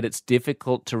 and yet it's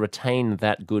difficult to retain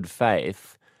that good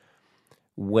faith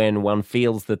when one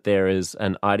feels that there is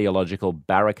an ideological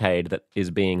barricade that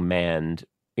is being manned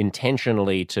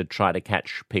intentionally to try to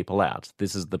catch people out.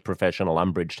 This is the professional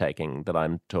umbrage taking that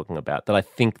I'm talking about, that I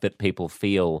think that people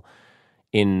feel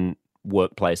in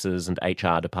workplaces and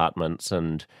HR departments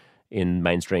and in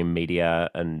mainstream media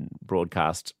and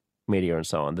broadcast media and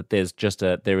so on, that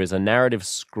there is a narrative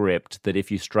script that if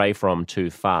you stray from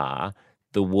too far,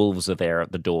 the wolves are there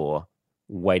at the door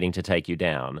waiting to take you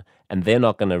down, and they're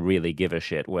not going to really give a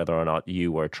shit whether or not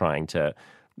you were trying to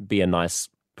be a nice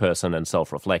person and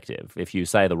self-reflective. If you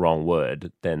say the wrong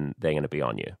word, then they're going to be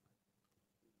on you.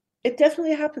 It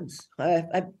definitely happens.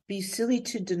 I'd be silly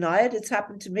to deny it. It's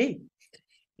happened to me.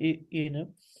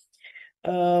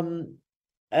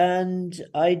 And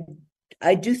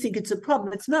I do think it's a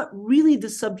problem. It's not really the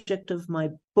subject of my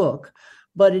book,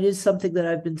 but it is something that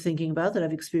I've been thinking about, that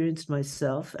I've experienced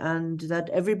myself, and that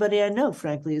everybody I know,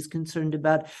 frankly, is concerned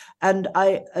about. And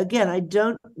I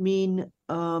don't mean,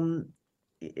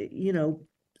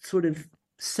 sort of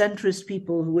centrist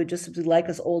people who would just simply like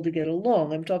us all to get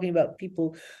along. I'm talking about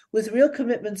people with real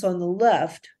commitments on the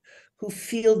left who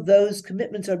feel those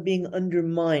commitments are being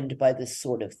undermined by this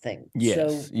sort of thing. Yes.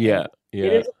 So Yeah.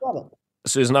 it is a problem.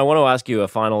 Susan, I want to ask you a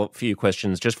final few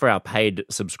questions just for our paid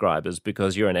subscribers,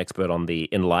 because you're an expert on the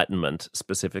Enlightenment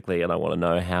specifically, and I want to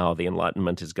know how the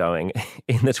Enlightenment is going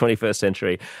in the 21st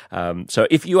century. So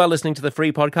if you are listening to the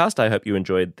free podcast, I hope you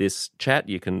enjoyed this chat.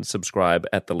 You can subscribe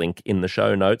at the link in the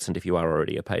show notes, and if you are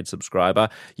already a paid subscriber,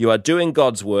 you are doing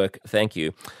God's work. Thank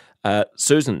you.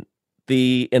 Susan,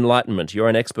 the Enlightenment, you're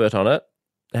an expert on it.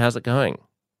 How's it going?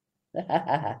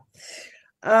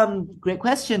 Great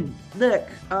question. Look,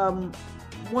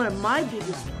 one of my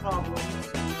biggest problems